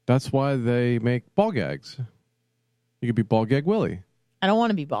socks. That's why they make ball gags. You could be ball gag Willie. I don't want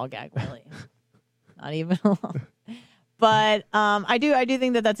to be ball gag Willie. Not even alone. But I do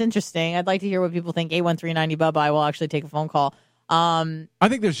think that that's interesting. I'd like to hear what people think. 813-90 Bubba. I will actually take a phone call. I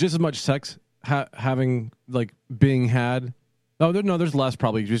think there's just as much sex being had. There's less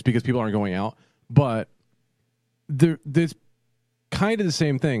probably just because people aren't going out. But there's kind of the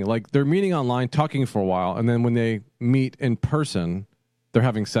same thing. They're meeting online, talking for a while, and then when they meet in person, they're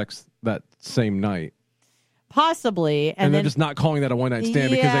having sex that same night. Possibly. And they're just not calling that a one-night stand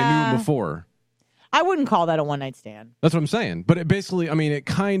because they knew before. I wouldn't call that a one-night stand. That's what I'm saying. But it basically, it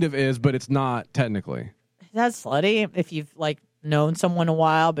kind of is, but it's not technically. That's slutty if you've, known someone a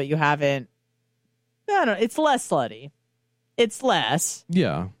while, but you haven't. I don't know. It's less slutty. It's less.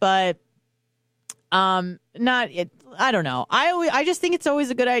 Yeah. But, I don't know. I just think it's always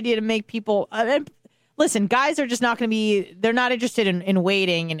a good idea to make people... listen, guys are just not going to be... They're not interested in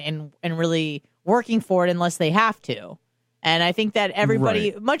waiting and really working for it unless they have to. And I think that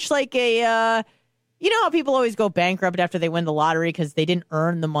everybody... Right. Much like a... you know how people always go bankrupt after they win the lottery because they didn't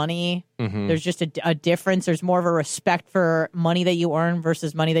earn the money? Mm-hmm. There's just a difference. There's more of a respect for money that you earn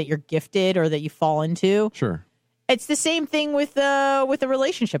versus money that you're gifted or that you fall into. Sure. It's the same thing with a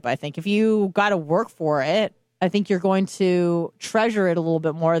relationship, I think. If you got to work for it I think you're going to treasure it a little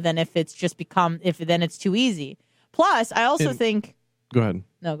bit more than if it's just then it's too easy. Plus, I also think. Go ahead.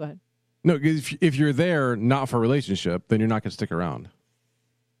 No, go ahead. No, if you're there not for a relationship, then you're not going to stick around.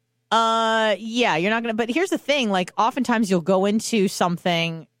 Yeah, you're not going to. But here's the thing. Like, oftentimes you'll go into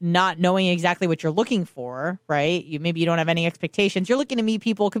something not knowing exactly what you're looking for, right? Maybe you don't have any expectations. You're looking to meet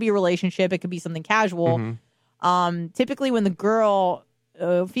people. It could be a relationship. It could be something casual. Mm-hmm. Typically, when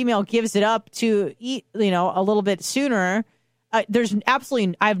the female gives it up to eat, a little bit sooner, there's I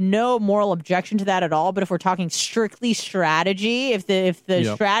have no moral objection to that at all. But if we're talking strictly strategy, if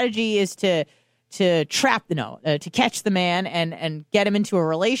the strategy is to catch the man and get him into a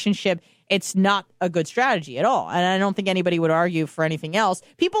relationship, it's not a good strategy at all. And I don't think anybody would argue for anything else.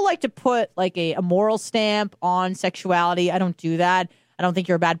 People like to put like a moral stamp on sexuality. I don't do that. I don't think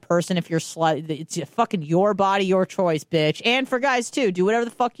you're a bad person if you're it's fucking your body, your choice, bitch. And for guys too, do whatever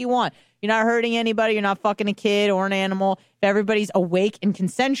the fuck you want. You're not hurting anybody. You're not fucking a kid or an animal. If everybody's awake and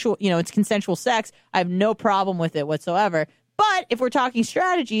consensual, it's consensual sex, I have no problem with it whatsoever. But if we're talking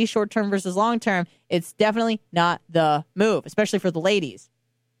strategy, short-term versus long-term, it's definitely not the move, especially for the ladies.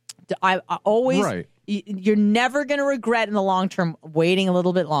 I always, right. You're never going to regret in the long term waiting a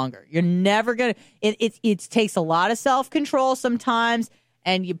little bit longer. You're never going to, it takes a lot of self-control sometimes.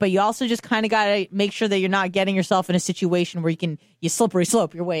 But you also just kind of got to make sure that you're not getting yourself in a situation where you slippery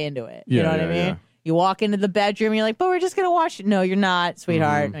slope your way into it. You know what I mean? Yeah. You walk into the bedroom, and you're like, but we're just going to watch it. No, you're not,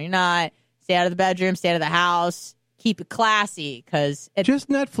 sweetheart. Mm-hmm. No, you're not. Stay out of the bedroom, stay out of the house. Keep it classy because just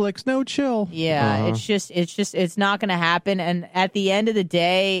Netflix, no chill. Yeah, it's not going to happen. And at the end of the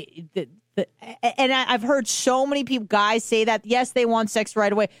day, and I've heard so many guys say that yes, they want sex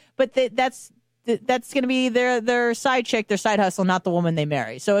right away, but that's going to be their side chick, their side hustle, not the woman they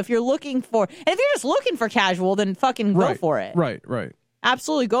marry. So if you're if you're just looking for casual, then fucking go for it. Right.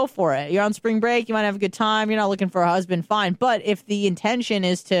 Absolutely go for it. You're on spring break, you might have a good time. You're not looking for a husband, fine. But if the intention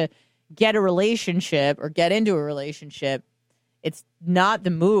is to get a relationship or get into a relationship, it's not the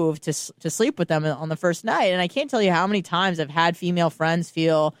move to sleep with them on the first night. And I can't tell you how many times I've had female friends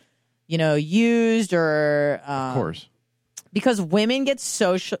feel, used or of course, because women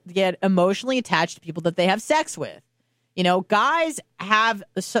get emotionally attached to people that they have sex with. Guys have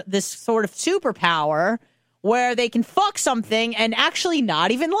this sort of superpower where they can fuck something and actually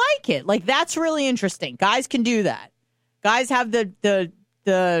not even like it. Like, that's really interesting. Guys can do that. Guys have the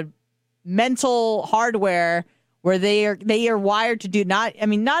mental hardware where they are wired to do not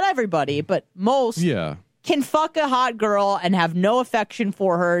everybody, but most can fuck a hot girl and have no affection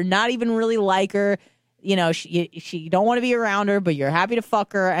for her, not even really like her. She don't want to be around her, but you're happy to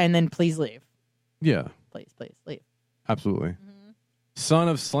fuck her, and then please leave. Yeah. Please leave. Absolutely. Mm-hmm. Son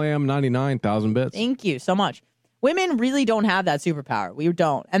of Slam 99,000 bits. Thank you so much. Women really don't have that superpower. We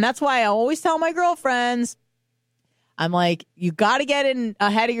don't. And that's why I always tell my girlfriends, I'm like, you got to get in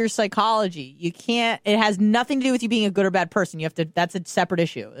ahead of your psychology. You can't, it has nothing to do with you being a good or bad person. You have to, that's a separate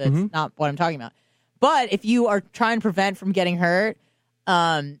issue. That's not what I'm talking about. But if you are trying to prevent from getting hurt,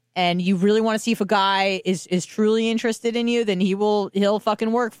 and you really want to see if a guy is truly interested in you, then he'll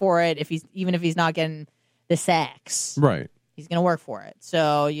fucking work for it even if he's not getting the sex. Right. He's going to work for it.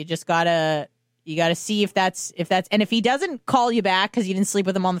 So you just got to see if that's, and if he doesn't call you back because you didn't sleep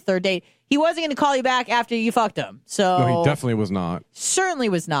with him on the third date, he wasn't going to call you back after you fucked him. So no, he definitely was not. Certainly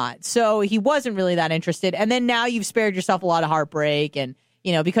was not. So he wasn't really that interested. And then now you've spared yourself a lot of heartbreak. And,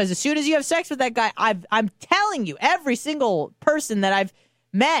 because as soon as you have sex with that guy, I'm telling you, every single person that I've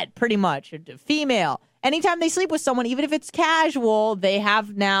met, pretty much, female, anytime they sleep with someone, even if it's casual, they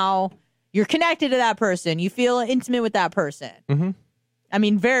have now, you're connected to that person. You feel intimate with that person. Mm-hmm. I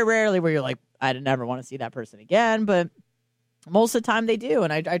mean, very rarely where you're like, I'd never want to see that person again, but most of the time they do.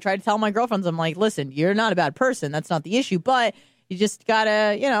 And I try to tell my girlfriends, I'm like, listen, you're not a bad person. That's not the issue. But you just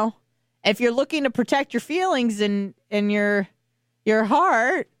gotta, if you're looking to protect your feelings and your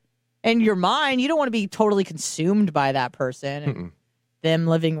heart and your mind, you don't want to be totally consumed by that person and them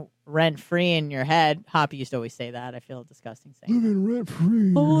living rent-free in your head. Hoppy used to always say that. I feel disgusting saying living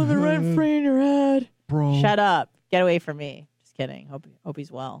rent-free. Living rent-free in your head. Bro. Shut up. Get away from me. Just kidding. Hope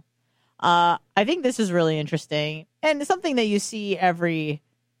he's well. I think this is really interesting and something that you see every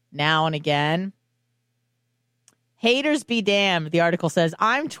now and again. Haters be damned, the article says.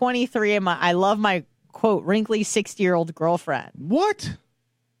 I'm 23 and I love my, quote, wrinkly 60-year-old girlfriend. What?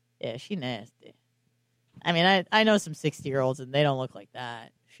 Yeah, she nasty. I mean, I know some 60-year-olds and they don't look like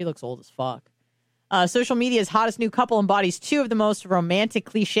that. She looks old as fuck. Social media's hottest new couple embodies two of the most romantic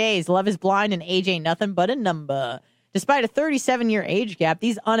cliches. Love is blind and age ain't nothing but a number. Despite a 37-year age gap,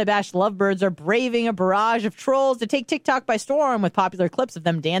 these unabashed lovebirds are braving a barrage of trolls to take TikTok by storm with popular clips of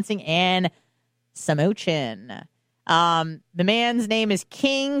them dancing and Samochin. The man's name is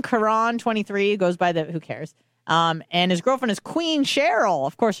King Karan 23, goes by who cares? And his girlfriend is Queen Cheryl.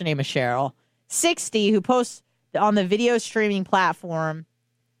 Of course her name is Cheryl. 60, who posts on the video streaming platform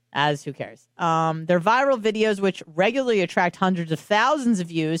as who cares? Their viral videos, which regularly attract hundreds of thousands of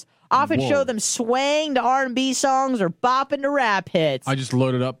views, often show them swaying to R&B songs or bopping to rap hits. I just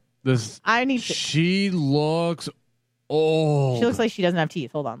loaded up this. She looks old. She looks like she doesn't have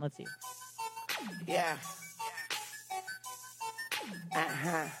teeth. Hold on, let's see. Yeah.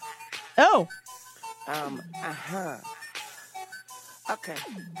 Oh. Okay.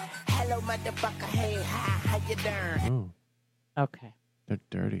 Hello, motherfucker. Hey, hi, how you doing? Oh. Okay. They're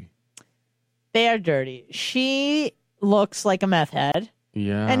dirty. They are dirty. She looks like a meth head.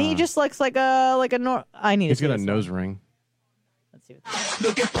 Yeah. And he just looks like a I need to see He's got a nose one. ring. Let's see.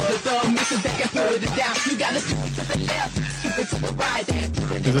 Looking for the thumb, Mr. Beck, put it down. You gotta skip it to the left, skip it to the right.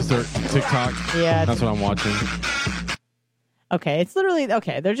 Is this their TikTok? Yeah. That's what I'm watching. Okay, it's literally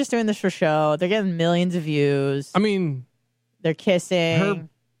okay. They're just doing this for show. They're getting millions of views. I mean, they're kissing.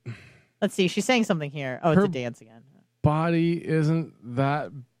 Let's see. She's saying something here. Oh, it's a dance again. Body isn't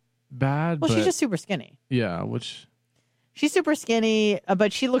that bad. Well, but she's just super skinny. Yeah, which she's super skinny,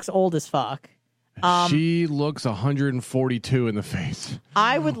 but she looks old as fuck. She looks 142 in the face.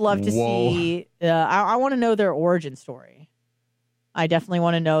 I would love to see. I want to know their origin story. I definitely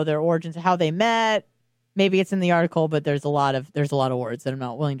want to know their origins, how they met. Maybe it's in the article, but there's a lot of words that I'm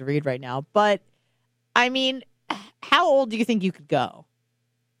not willing to read right now. But I mean, how old do you think you could go?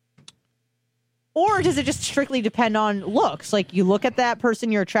 Or does it just strictly depend on looks? Like you look at that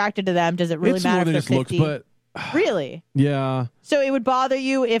person, you're attracted to them. Does it really matter if they're 50? Looks, but really? Yeah. So it would bother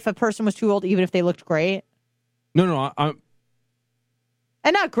you if a person was too old, even if they looked great? No, I'm.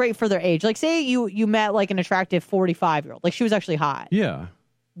 And not great for their age. Like say you met like an attractive 45-year-old, like she was actually hot. Yeah.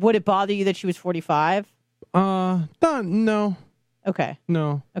 Would it bother you that she was 45? No. Okay.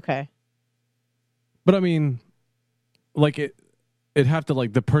 No. Okay. But I mean, like it'd have to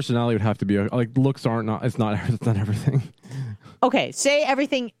like the personality would have to be like looks aren't not it's not everything. Okay, say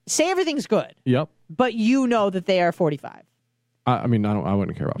everything's good. Yep. But you know that they are 45. I mean, I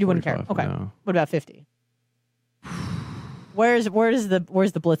wouldn't care about. You wouldn't 45, care. Okay. No. What about 50? Where's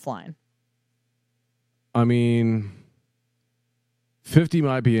the Blitz line? I mean, 50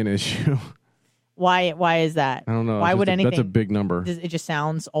 might be an issue. Why is that? I don't know. Why would anything? That's a big number. It just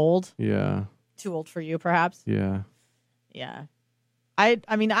sounds old. Yeah. Too old for you, perhaps. Yeah. Yeah. I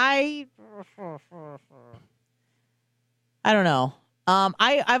mean I don't know.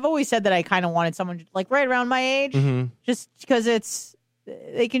 I've always said that I kind of wanted someone like right around my age, just because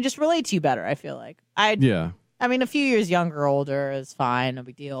they can just relate to you better. I feel like Yeah. I mean, a few years younger or older is fine, no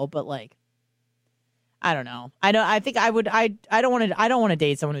big deal. But like, I don't know. I think I would. I don't want to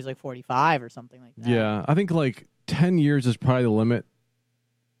date someone who's like 45 or something like that. Yeah, I think like 10 years is probably the limit.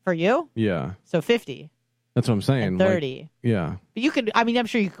 For you? Yeah. So 50. That's what I'm saying. And 30. Like, yeah. But you could. I mean, I'm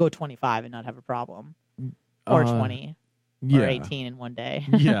sure you could go 25 and not have a problem, or 20, or 18 in one day.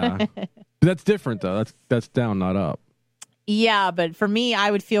 Yeah. But that's different though. That's down, not up. Yeah, but for me, I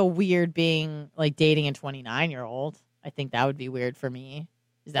would feel weird being like dating a 29-year-old. I think that would be weird for me.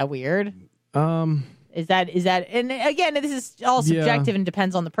 Is that weird? Is that? And again, this is all subjective and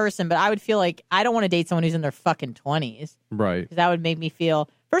depends on the person. But I would feel like I don't want to date someone who's in their fucking 20s. Right. Because that would make me feel.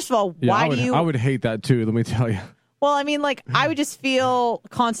 First of all, why do you? I would hate that too. Let me tell you. Well, I mean, like I would just feel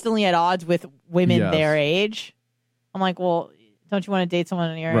constantly at odds with women their age. I'm like, well, don't you want to date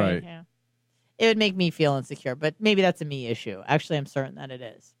someone your age? Yeah. It would make me feel insecure, but maybe that's a me issue. Actually, I'm certain that it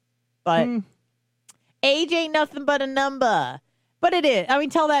is. But age ain't nothing but a number. But it is. I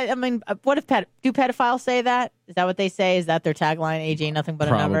mean, what if do pedophiles say that? Is that what they say? Is that their tagline? Age ain't nothing but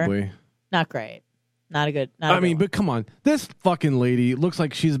a number? Probably. Not great. Not a good. But come on. This fucking lady looks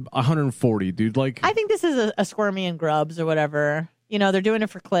like she's 140, dude. Like, I think this is a squirmy and grubs or whatever. You know, they're doing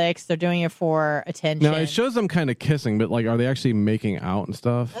it for clicks. They're doing it for attention. Now, it shows them kind of kissing, but like, are they actually making out and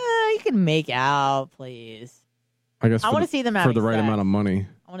stuff? You can make out, please. I guess I want to see them having for the right sex. amount of money.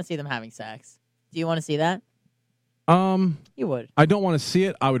 I want to see them having sex. Do you want to see that? You would. I don't want to see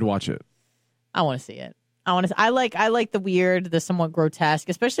it. I would watch it. I want to see it. I like the weird, the somewhat grotesque,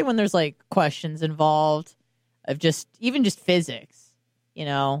 especially when there's like questions involved of just physics, you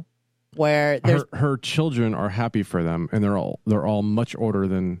know, where there's her children are happy for them, and they're all much older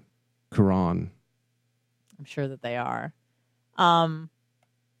than Quran. I'm sure that they are.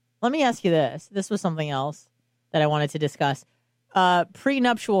 Let me ask you this. This was something else that I wanted to discuss.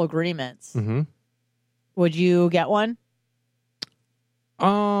 Prenuptial agreements. Mm-hmm. Would you get one?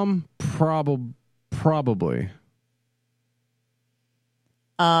 Probably.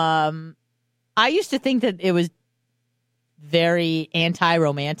 I used to think that it was very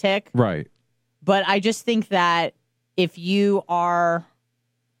anti-romantic. Right. But I just think that if you are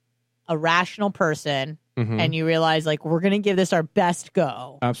a rational person and you realize, like, we're going to give this our best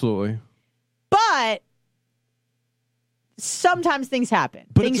go. Absolutely. But sometimes things happen.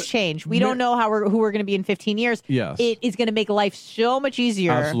 Things change. We don't know who we're going to be in 15 years. Yes. It is going to make life so much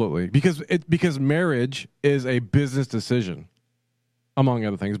easier. Absolutely. Because marriage is a business decision, among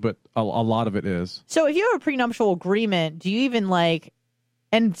other things, but a lot of it is. So if you have a prenuptial agreement, do you even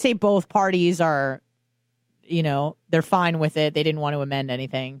and say both parties are, they're fine with it. They didn't want to amend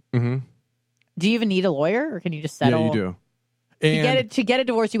anything. Mm-hmm. Do you even need a lawyer, or can you just settle? Yeah, you do. To get a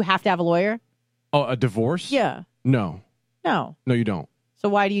divorce, you have to have a lawyer? Oh, a divorce? Yeah. No, you don't. So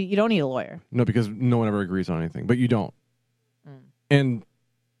why do you don't need a lawyer? No, because no one ever agrees on anything, but you don't. And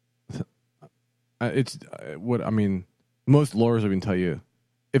it's most lawyers even tell you,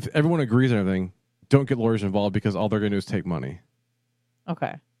 if everyone agrees on everything, don't get lawyers involved because all they're going to do is take money.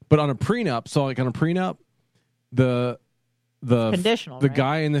 Okay. But on a prenup, the conditional, the right?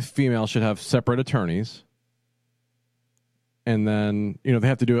 guy and the female should have separate attorneys. And then, they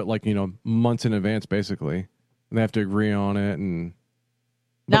have to do it months in advance, basically. And they have to agree on it. And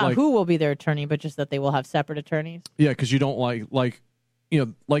not who will be their attorney, but just that they will have separate attorneys. Yeah, because you don't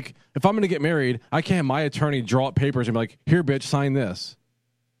if I'm going to get married, I can't have my attorney draw up papers and be like, here, bitch, sign this.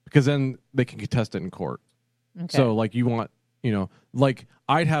 Because then they can contest it in court. Okay. So, you want,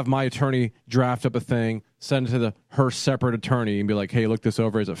 I'd have my attorney draft up a thing, send it to her separate attorney and be like, hey, look this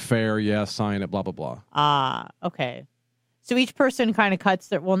over. Is it fair? Yes, sign it, blah, blah, blah. Okay. So each person kind of cuts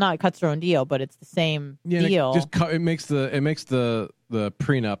their own deal, but it's the same deal. It makes the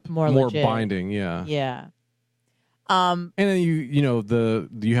prenup more binding. Yeah. Yeah. And then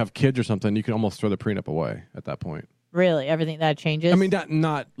you have kids or something, you can almost throw the prenup away at that point. Really, everything that changes. I mean,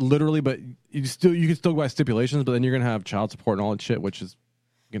 not literally, but you can still go by stipulations, but then you're gonna have child support and all that shit, which is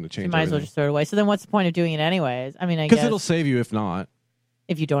gonna change. You might as well just throw it away. So then, what's the point of doing it anyways? I mean, I guess because it'll save you if not.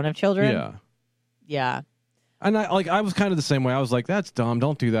 If you don't have children. Yeah. Yeah. And I was kind of the same way. I was like, that's dumb.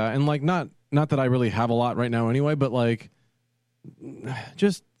 Don't do that. And not that I really have a lot right now anyway, but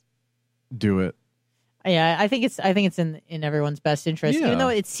just do it. Yeah, I think it's in everyone's best interest, even though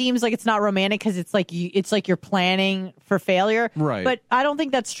it seems like it's not romantic because it's like you're planning for failure, right? But I don't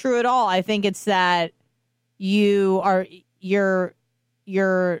think that's true at all. I think it's that it's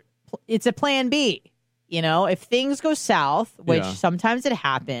a plan B. If things go south, which sometimes it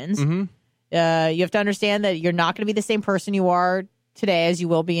happens, you have to understand that you're not going to be the same person you are today as you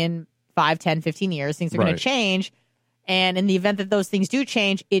will be in 5, 10, 15 years. Things are going to change. And in the event that those things do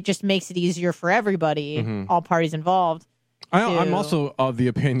change, it just makes it easier for everybody, all parties involved. I'm also of the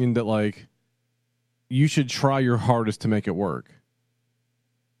opinion that, you should try your hardest to make it work.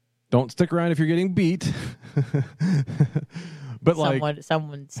 Don't stick around if you're getting beat. But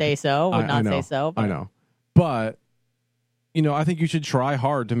someone say so, would not say so. But. I know. But, I think you should try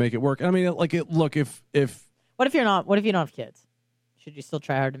hard to make it work. I mean, if What if you don't have kids? Should you still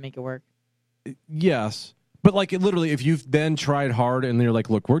try hard to make it work? Yes. But literally, if you've then tried hard and you're like,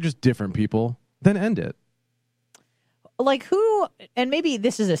 look, we're just different people, then end it. Who, and maybe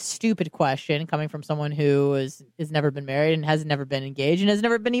this is a stupid question coming from someone who has never been married and has never been engaged and has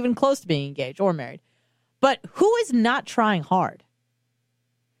never been even close to being engaged or married. But who is not trying hard?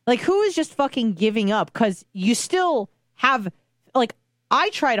 Who is just fucking giving up? Because you still have, I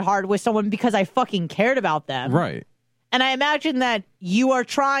tried hard with someone because I fucking cared about them. Right. And I imagine that you are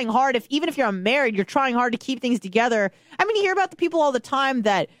trying hard. Even if you're unmarried, you're trying hard to keep things together. I mean, you hear about the people all the time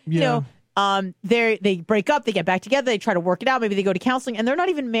that they break up, they get back together, they try to work it out. Maybe they go to counseling, and they're not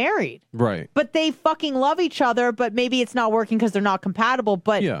even married. Right. But they fucking love each other. But maybe it's not working because they're not compatible.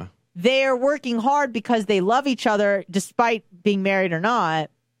 But they're working hard because they love each other, despite being married or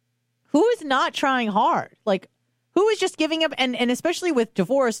not. Who is not trying hard? Who is just giving up? And especially with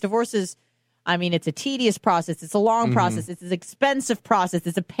divorce is. I mean, it's a tedious process. It's a long process. It's an expensive process.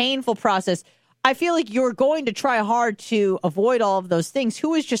 It's a painful process. I feel like you're going to try hard to avoid all of those things.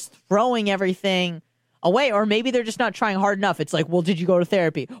 Who is just throwing everything away? Or maybe they're just not trying hard enough. It's like, well, did you go to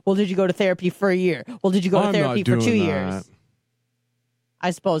therapy? Well, did you go to therapy for a year? Well, did you go to therapy for 2 years?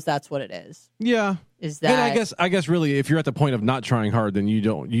 I suppose that's what it is. Yeah. Is that? And I guess really, if you're at the point of not trying hard, then you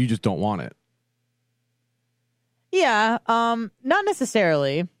just don't want it. Yeah. Not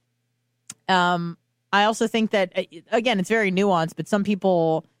necessarily. I also think that, again, it's very nuanced, but some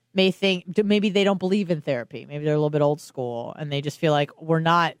people may think maybe they don't believe in therapy. Maybe they're a little bit old school and they just feel like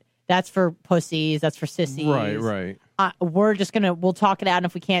that's for pussies, that's for sissies. Right. We'll talk it out. And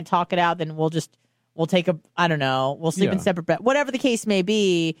if we can't talk it out, then we'll we'll we'll sleep in separate bed. Whatever the case may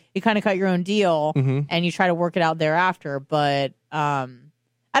be, you kind of cut your own deal and you try to work it out thereafter. But I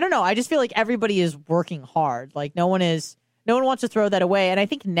don't know. I just feel like everybody is working hard. Like no one wants to throw that away. And I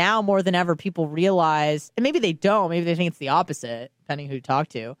think now more than ever, people realize, and maybe they don't, maybe they think it's the opposite, depending who you talk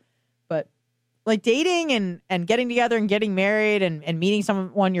to. But like dating and getting together and getting married and meeting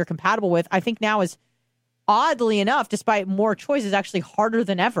someone you're compatible with, I think now is, oddly enough, despite more choices, actually harder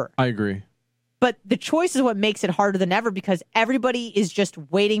than ever. I agree. But the choice is what makes it harder than ever because everybody is just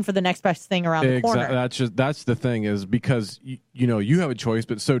waiting for the next best thing around the corner. That's the thing is because you have a choice,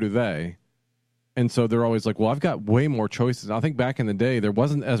 but so do they. And so they're always like, well, I've got way more choices. I think back in the day, there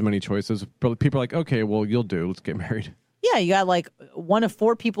wasn't as many choices. But people are like, okay, well, you'll do. Let's get married. Yeah, you got like one of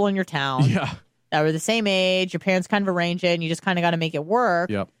 4 people in your town that were the same age. Your parents kind of arrange it, and you just kind of got to make it work.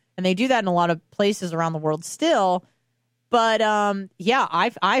 Yep. And they do that in a lot of places around the world still. But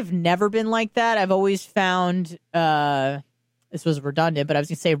I've never been like that. I've always found this was redundant, but I was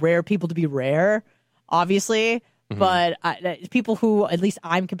going to say rare people to be rare, obviously. But people who at least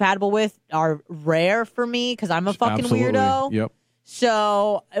I'm compatible with are rare for me because I'm a fucking weirdo. Yep.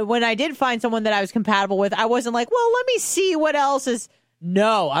 So when I did find someone that I was compatible with, I wasn't like, well, let me see what else is.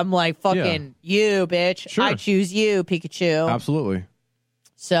 No, I'm like, fucking you, bitch. Sure. I choose you, Pikachu. Absolutely.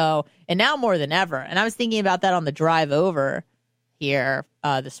 So, and now more than ever. And I was thinking about that on the drive over here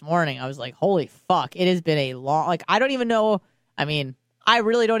this morning. I was like, holy fuck. It has been a long, like, I don't even know. I mean, I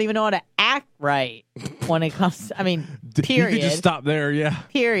really don't even know how to act right when it comes, period. You could just stop there, yeah.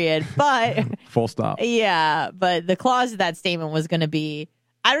 Period. But. Full stop. Yeah. But the clause of that statement was going to be,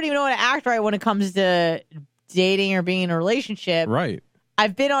 I don't even know how to act right when it comes to dating or being in a relationship. Right.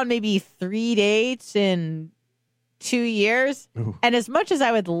 I've been on maybe 3 dates in 2 years. Ooh. And as much as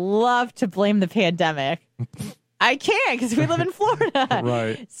I would love to blame the pandemic, I can't because we live in Florida.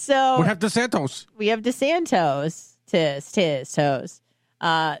 Right. So we have DeSantos. Tis.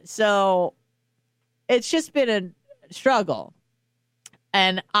 So it's just been a struggle.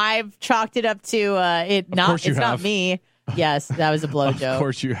 And I've chalked it up to not me. Yes, that was a blow joke. Of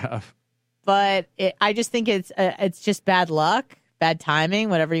course you have. But I just think it's just bad luck, bad timing,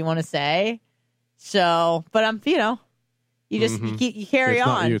 whatever you want to say. So, but I'm, you carry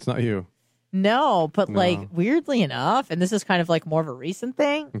on. It's not you. No, but like weirdly enough, and this is kind of like more of a recent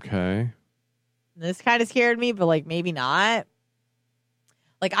thing. Okay. This kind of scared me, but like maybe not.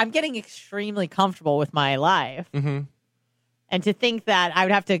 Like I'm getting extremely comfortable with my life. Mm-hmm. And to think that I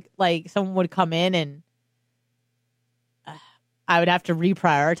would have to, like, someone would come in and I would have to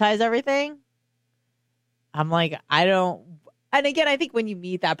reprioritize everything. I'm like, I don't. And again, I think when you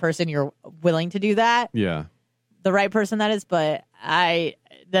meet that person, you're willing to do that. Yeah. The right person, that is. But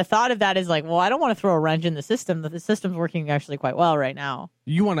the thought of that is like, well, I don't want to throw a wrench in the system. The system's working actually quite well right now.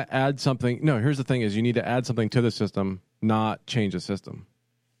 You want to add something. No, here's the thing is you need to add something to the system, not change the system.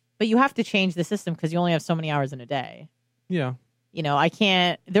 But you have to change the system because you only have so many hours in a day. Yeah. I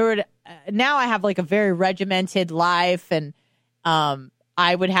can't. Now I have like a very regimented life, and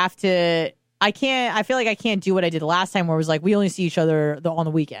I would have to. I can't. I feel like I can't do what I did last time, where it was like we only see each other on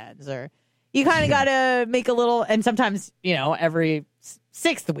the weekends, or you kind of got to make a little. And sometimes every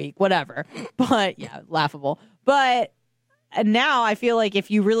 6th week, whatever. But yeah, laughable. But now I feel like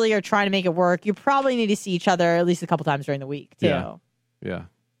if you really are trying to make it work, you probably need to see each other at least a couple times during the week too. Yeah.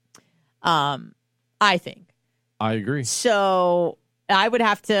 I think. I agree. So I would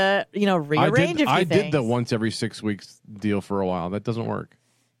have to, rearrange a few things. I did the once every 6 weeks deal for a while. That doesn't work.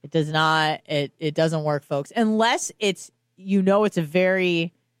 It does not. It doesn't work, folks. Unless it's a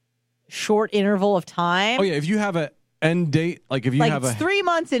very short interval of time. Oh yeah, if you have an end date, like if you have it's 3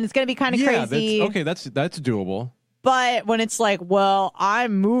 months and it's going to be kind of crazy. That's doable. But when it's like, well, I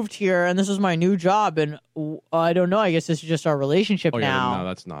moved here and this is my new job, and I don't know. I guess this is just our relationship now. No,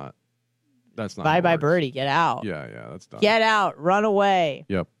 that's not. That's not. Bye, birdie. Get out. Yeah, that's done. Get out. Run away.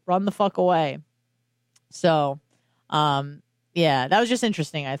 Yep. Run the fuck away. So, yeah, that was just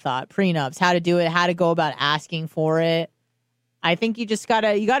interesting. I thought prenups, how to do it, how to go about asking for it. I think you just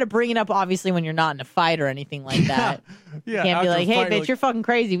gotta bring it up. Obviously, when you're not in a fight or anything like that. Yeah. You can't be like, hey, bitch, you're fucking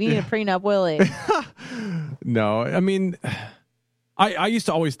crazy. We need a prenup, Willie. No, I mean, I used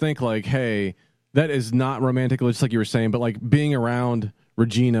to always think like, hey, that is not romantic, just like you were saying, but like being around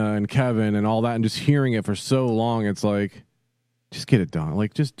Regina and Kevin and all that and just hearing it for so long, it's like, just get it done.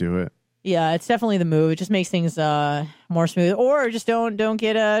 Like, just do it. Yeah, it's definitely the move. It just makes things more smooth. Or just don't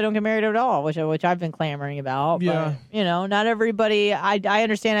get married at all, which I've been clamoring about. Yeah. But, not everybody. I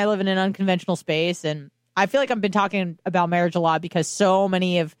understand I live in an unconventional space, and I feel like I've been talking about marriage a lot because so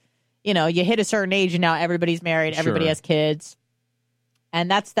many of, you hit a certain age and now everybody's married, everybody has kids. and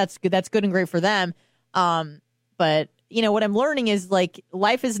that's good. That's good and great for them. But what I'm learning is like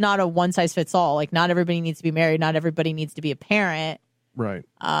life is not a one size fits all. Like not everybody needs to be married. Not everybody needs to be a parent. Right.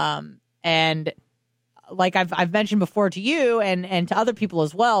 And like I've mentioned before to you and to other people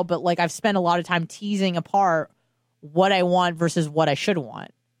as well, but like I've spent a lot of time teasing apart what I want versus what I should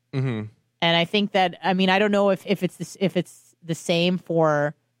want. Mm-hmm. And I think that, I don't know if it's the same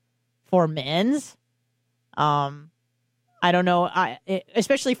for men's. I don't know,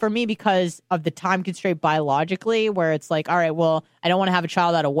 especially for me because of the time constraint biologically, where it's like, all right, well, I don't want to have a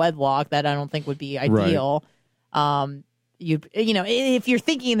child out of wedlock. That I don't think would be ideal. Right. If you're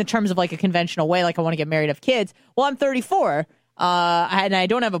thinking in the terms of like a conventional way, like I want to get married, have kids. Well, I'm 34, and I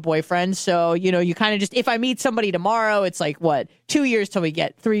don't have a boyfriend, so you kind of just, if I meet somebody tomorrow, it's like what, 2 years till we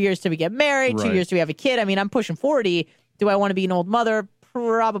get 3 years till we get married, right. 2 years till we have a kid. I'm pushing 40. Do I want to be an old mother?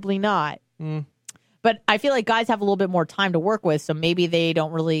 Probably not. Mm. But I feel like guys have a little bit more time to work with, so maybe they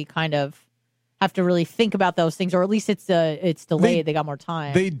don't really kind of have to really think about those things, or at least it's delayed. They got more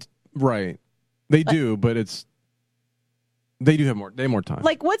time. They do, but they do have more time.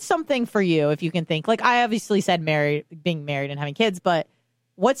 Like, what's something for you, if you can think? Like, I obviously said being married and having kids, but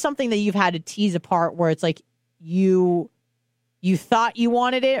what's something that you've had to tease apart where it's like you thought you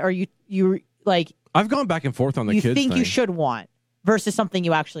wanted it, or you like? I've gone back and forth on the kids thing. You think you should want versus something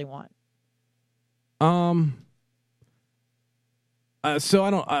you actually want. So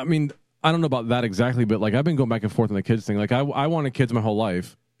I don't know about that exactly, but like I've been going back and forth on the kids thing. Like I wanted kids my whole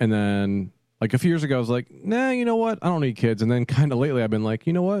life, and then like a few years ago I was like, nah, you know what? I don't need kids. And then kind of lately I've been like,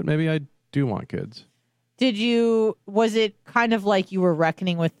 you know what? Maybe I do want kids. Was it kind of like you were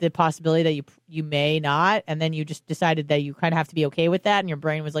reckoning with the possibility that you may not, and then you just decided that you kind of have to be okay with that, and your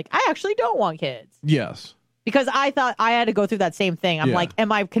brain was like, I actually don't want kids? Yes. Because I thought I had to go through that same thing. I'm like,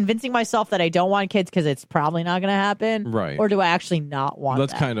 am I convincing myself that I don't want kids because it's probably not going to happen? Right. Or do I actually not want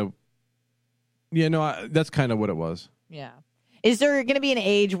that's kind of, that's kind of what it was. Yeah. Is there going to be an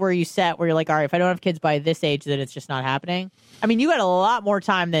age where you're like, all right, if I don't have kids by this age, then it's just not happening? You got a lot more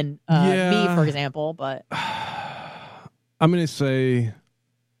time than me, for example, but. I'm going to say.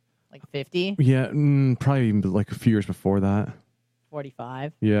 Like 50? Yeah, probably like a few years before that.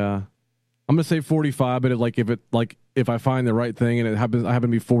 45? Yeah. I'm gonna say 45, but if I find the right thing and I happen to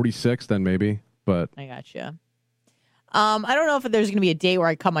be 46, then maybe. But I gotcha. I don't know if there's gonna be a day where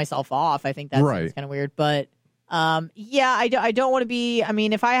I cut myself off. I think that's right. Kind of weird, but I don't want to be.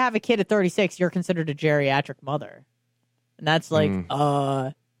 If I have a kid at 36, you're considered a geriatric mother, and that's like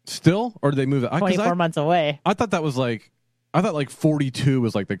still, or do they move it 24 months away? I thought that was like. I thought like 42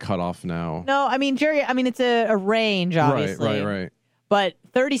 was like the cutoff now. No, it's a range, obviously. Right. But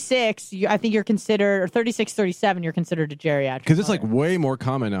 36, I think you're considered, or 36, 37, you're considered a geriatric. Because it's like way more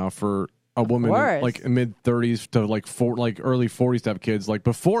common now for a woman like mid 30s to like early 40s to have kids. Like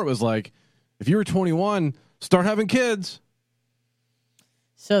before, it was like if you were 21, start having kids.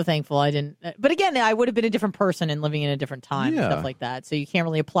 So thankful I didn't. But again, I would have been a different person and living in a different time and stuff like that. So you can't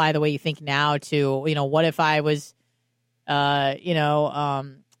really apply the way you think now to what if I was,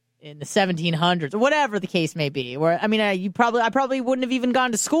 in the 1700s or whatever the case may be, where I probably wouldn't have even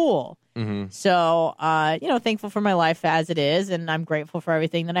gone to school. Mm-hmm. So thankful for my life as it is, and I'm grateful for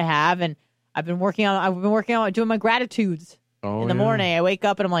everything that I have. And I've been working on doing my gratitudes in the morning. I wake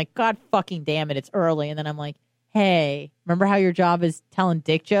up and I'm like, God fucking damn it, it's early. And then I'm like, hey, remember how your job is telling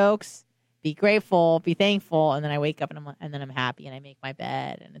dick jokes? Be grateful, be thankful. And then I wake up and then I'm happy and I make my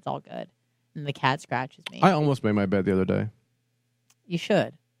bed and it's all good. And the cat scratches me. I almost made my bed the other day. You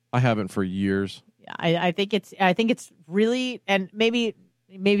should. I haven't for years. Yeah, I think it's really, and maybe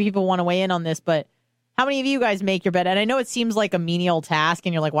people want to weigh in on this, but how many of you guys make your bed? And I know it seems like a menial task,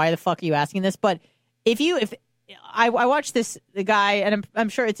 and you're like, why the fuck are you asking this? But if I watched the guy, and I'm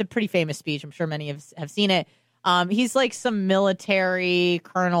sure it's a pretty famous speech. I'm sure many have seen it. He's like some military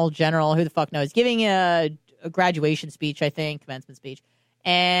colonel, general, who the fuck knows, giving a graduation speech, I think, commencement speech,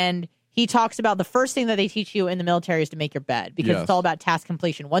 and he talks about the first thing that they teach you in the military is to make your bed, because it's all about task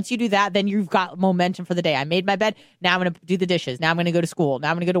completion. Once you do that, then you've got momentum for the day. I made my bed. Now I'm going to do the dishes. Now I'm going to go to school. Now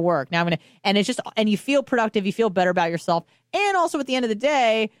I'm going to go to work. And it's just, and you feel productive. You feel better about yourself. And also at the end of the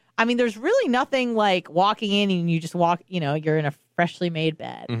day, there's really nothing like walking in and you just walk, you're in a freshly made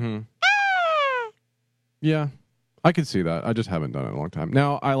bed. Mm-hmm. Ah! Yeah, I can see that. I just haven't done it in a long time.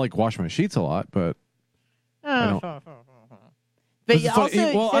 Now I like wash my sheets a lot, but I don't. But also,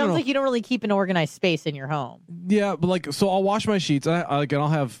 it sounds like you don't really keep an organized space in your home. Yeah, but so I'll wash my sheets. I've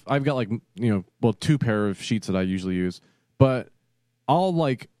got two pair of sheets that I usually use. But I'll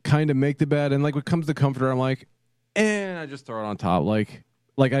like kind of make the bed, and like when it comes to comforter, I'm like, and I just throw it on top. Like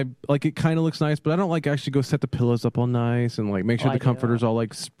like it kind of looks nice, but I don't like actually go set the pillows up all nice and like make sure the comforters all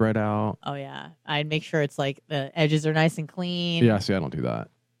like spread out. Oh yeah, I'd make sure it's like the edges are nice and clean. Yeah, see, I don't do that.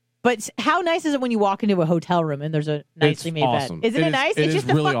 But how nice is it when you walk into a hotel room and there's a nicely made awesome. bed? Isn't it nice? It's just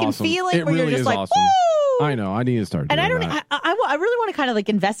the really fucking awesome. feeling it where really you're just like, awesome. woo! I know. I need to start doing and that. I really want to kind of like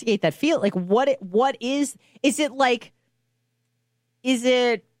investigate that feel. Like what is it like? Is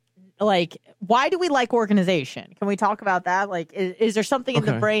it like, why do we like organization? Can we talk about that? Like, is there something in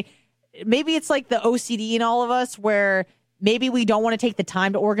the brain? Maybe it's like the OCD in all of us where maybe we don't want to take the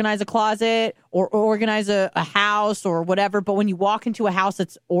time to organize a closet or organize a house or whatever. But when you walk into a house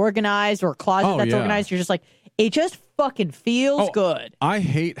that's organized or a closet that's organized, you're just like, it just fucking feels good. I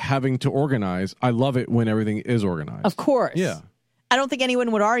hate having to organize. I love it when everything is organized. Of course. Yeah. I don't think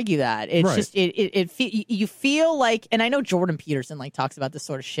anyone would argue that. It's just, you feel like, and I know Jordan Peterson like talks about this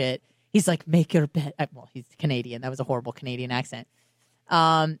sort of shit. He's like, make your bed. Well, he's Canadian. That was a horrible Canadian accent.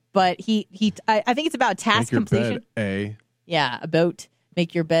 But I think it's about task make your completion. Bed, Yeah, about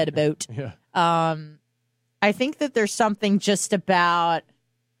make your bed about. Yeah. I think that there's something just about,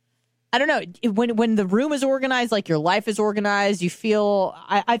 I don't know, when the room is organized, like your life is organized, you feel,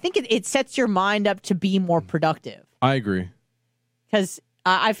 I think it sets your mind up to be more productive. I agree. Because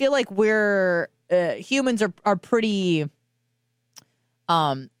I feel like we're, humans are pretty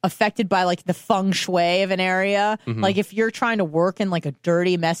affected by like the feng shui of an area. Mm-hmm. Like if you're trying to work in like a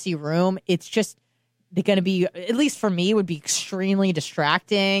dirty, messy room, it's just going to be, at least for me, would be extremely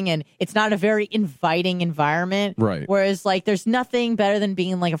distracting, and it's not a very inviting environment. Right. Whereas like there's nothing better than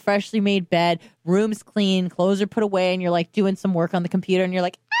being like a freshly made bed, room's clean, clothes are put away, and you're like doing some work on the computer, and you're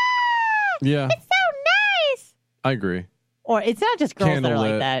like, yeah, it's so nice. I agree. Or it's not just girls that are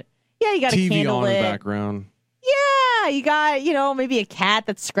like that. Yeah, you got TV a candle on lit. in the background. Yeah, you got, maybe a cat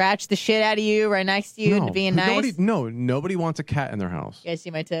that scratched the shit out of you right next to you and being nice. Nobody wants a cat in their house. You guys see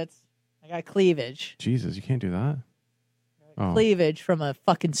my tits? I got cleavage. Jesus, you can't do that. Cleavage from a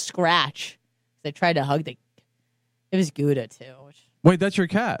fucking scratch. They tried to hug it was Gouda too. Wait, that's your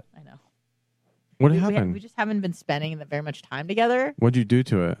cat? I know. What happened? We just haven't been spending that very much time together. What'd you do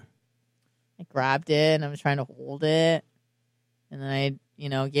to it? I grabbed it and I was trying to hold it. And then I,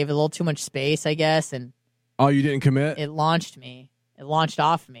 gave it a little too much space, I guess. And oh, you didn't commit? It launched me. It launched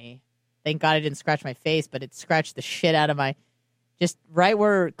off me. Thank God I didn't scratch my face, but it scratched the shit out of my, just right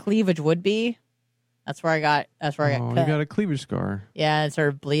where cleavage would be. That's where I got cut. You got a cleavage scar. Yeah, it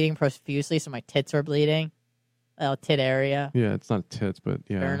started bleeding profusely, so my tits were bleeding. Oh, tit area. Yeah, it's not tits, but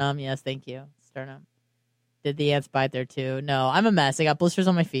yeah. Sternum, yes, thank you. Sternum. Did the ants bite there too? No, I'm a mess. I got blisters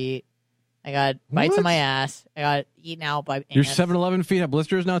on my feet. I got bites on my ass. I got eaten out by ants. Your 7-Eleven feet have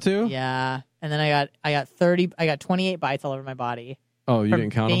blisters now too? Yeah. And then I got 28 bites all over my body. Oh, you didn't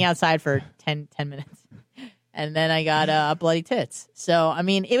count being them? outside for 10 minutes. And then I got bloody tits. So, I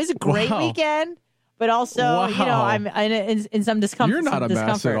mean, it was a great weekend, but also, I'm in some discomfort. You're not a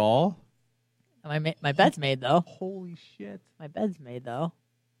mess at all. My bed's made, though. Holy shit. My bed's made, though.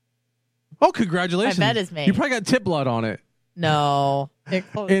 Oh, congratulations. My bed is made. You probably got tip blood on it. No.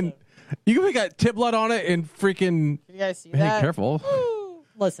 And you probably got tip blood on it and freaking... Can you guys see that? Hey, careful. Woo.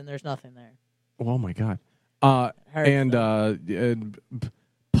 Listen, there's nothing there. Oh, my God. And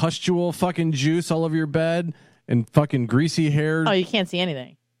pustule fucking juice all over your bed and fucking greasy hair. Oh, you can't see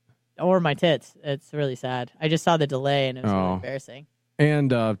anything. Or my tits. It's really sad. I just saw the delay and it was really embarrassing.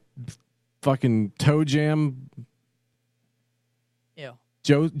 And fucking toe jam. Ew.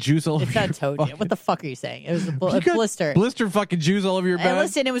 Juice all over It's not toe jam. What the fuck are you saying? It was a blister. Blister fucking juice all over your bed. And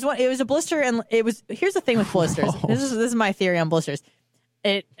listen, it was a blister, and it was. Here's the thing with blisters. This is my theory on blisters.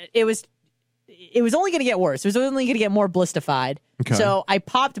 It was only going to get worse. It was only going to get more blistified. Okay. So I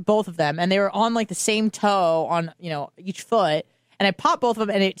popped both of them, and they were on like the same toe on each foot. And I popped both of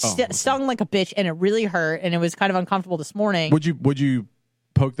them, and it stung like a bitch, and it really hurt, and it was kind of uncomfortable this morning. Would you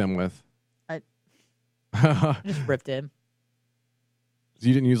poke them with? I just ripped it.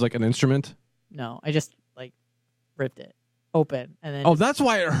 You didn't use like an instrument? No, I just like ripped it open, and then. Oh, that's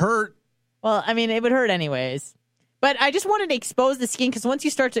why it hurt. Well, I mean, it would hurt anyways. But I just wanted to expose the skin, because once you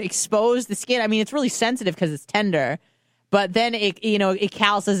start to expose the skin, I mean, it's really sensitive because it's tender. But then it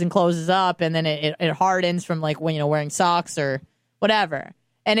calluses and closes up, and then it hardens from like when wearing socks or whatever.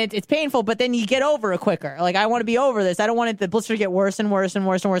 And it's painful, but then you get over it quicker. Like, I want to be over this. I don't want the blister to get worse and worse and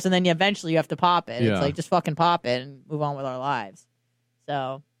worse and worse, and then eventually you have to pop it. Yeah. It's like, just fucking pop it and move on with our lives.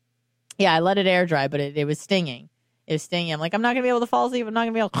 So, yeah, I let it air dry, but it was stinging. It was stinging. I'm like, I'm not going to be able to fall asleep. I'm not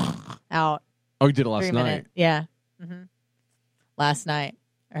going to be able to out. Oh, you did it last night? Yeah. Mm-hmm. Last night.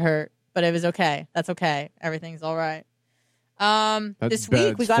 It hurt, but it was okay. That's okay. Everything's all right. This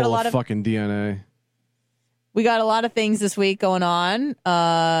week we got a lot of fucking DNA. We got a lot of things this week going on.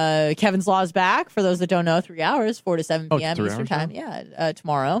 Kevin's Law's back. For those that don't know, 3 hours, 4 to 7 p.m. Eastern time. Yeah,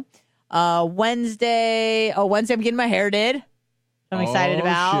 tomorrow. Wednesday I'm getting my hair did. I'm excited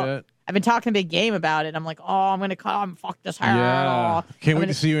about. Shit. I've been talking a big game about it. I'm like, I'm going to come fuck this hair. Yeah. Can't wait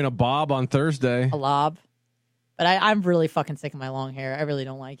to see you in a bob on Thursday. A lob. But I'm really fucking sick of my long hair. I really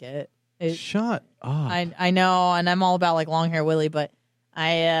don't like it. Shut up. I know, and I'm all about like long hair Willie, but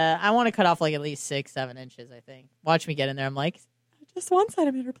I want to cut off like at least 6-7 inches, I think. Watch me get in there. I'm like, just 1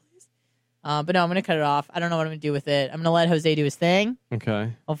 centimeter, please. But no, I'm going to cut it off. I don't know what I'm going to do with it. I'm going to let Jose do his thing.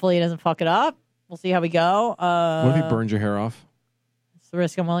 Okay. Hopefully he doesn't fuck it up. We'll see how we go. What if he burns your hair off? It's the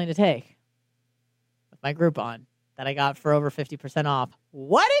risk I'm willing to take. With my Groupon that I got for over 50% off.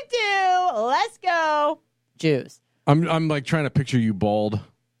 What it do? Let's go. Jews. I'm like trying to picture you bald.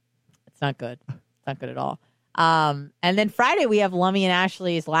 It's not good. It's not good at all. And then Friday we have Lummy and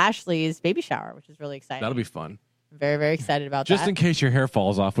Lashley's baby shower, which is really exciting. That'll be fun. I'm very, very excited about that. Just in case your hair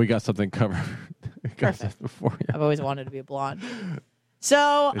falls off, we got something covered. Perfect. Before you. I've always wanted to be a blonde.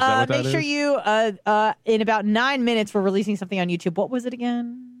 So make sure you, in about 9 minutes, we're releasing something on YouTube. What was it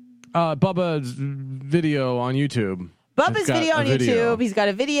again? Bubba's video on YouTube. Bubba's video on YouTube. He's got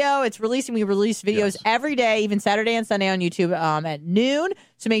a video. It's releasing. We release videos every day, even Saturday and Sunday on YouTube at noon.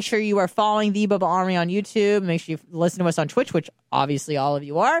 So make sure you are following the Bubba Army on YouTube. Make sure you listen to us on Twitch, which obviously all of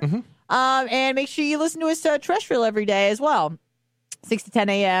you are. Mm-hmm. And make sure you listen to us terrestrial every day as well. 6 to 10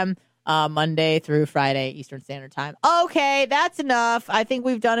 a.m. Monday through Friday, Eastern Standard Time. Okay, that's enough. I think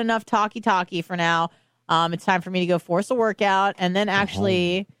we've done enough talky for now. It's time for me to go force a workout. And then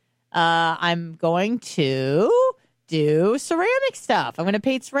actually, I'm going to do ceramic stuff. I'm going to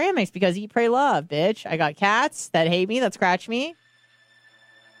paint ceramics because eat, pray, love, bitch. I got cats that hate me, that scratch me.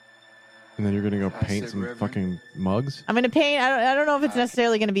 And then you're going to go paint some fucking mugs? I'm going to paint. I don't know if it's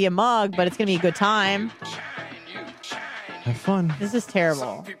necessarily going to be a mug, but it's going to be a good time. Have fun. This is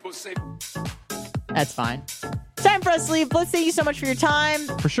terrible. That's fine. Time for us to leave. Blitz, thank you so much for your time.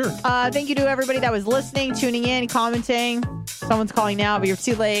 For sure. Thank you to everybody that was listening, tuning in, commenting. Someone's calling now, but you're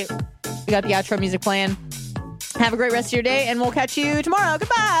too late. We got the outro music playing. Have a great rest of your day, and we'll catch you tomorrow.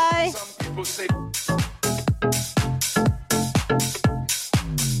 Goodbye.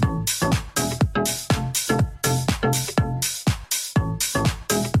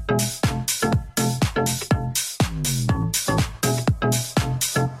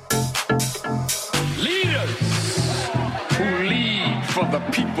 Leaders who lead for the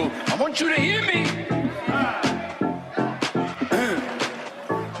people. I want you to hear me.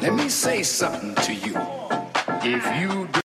 Let me say something.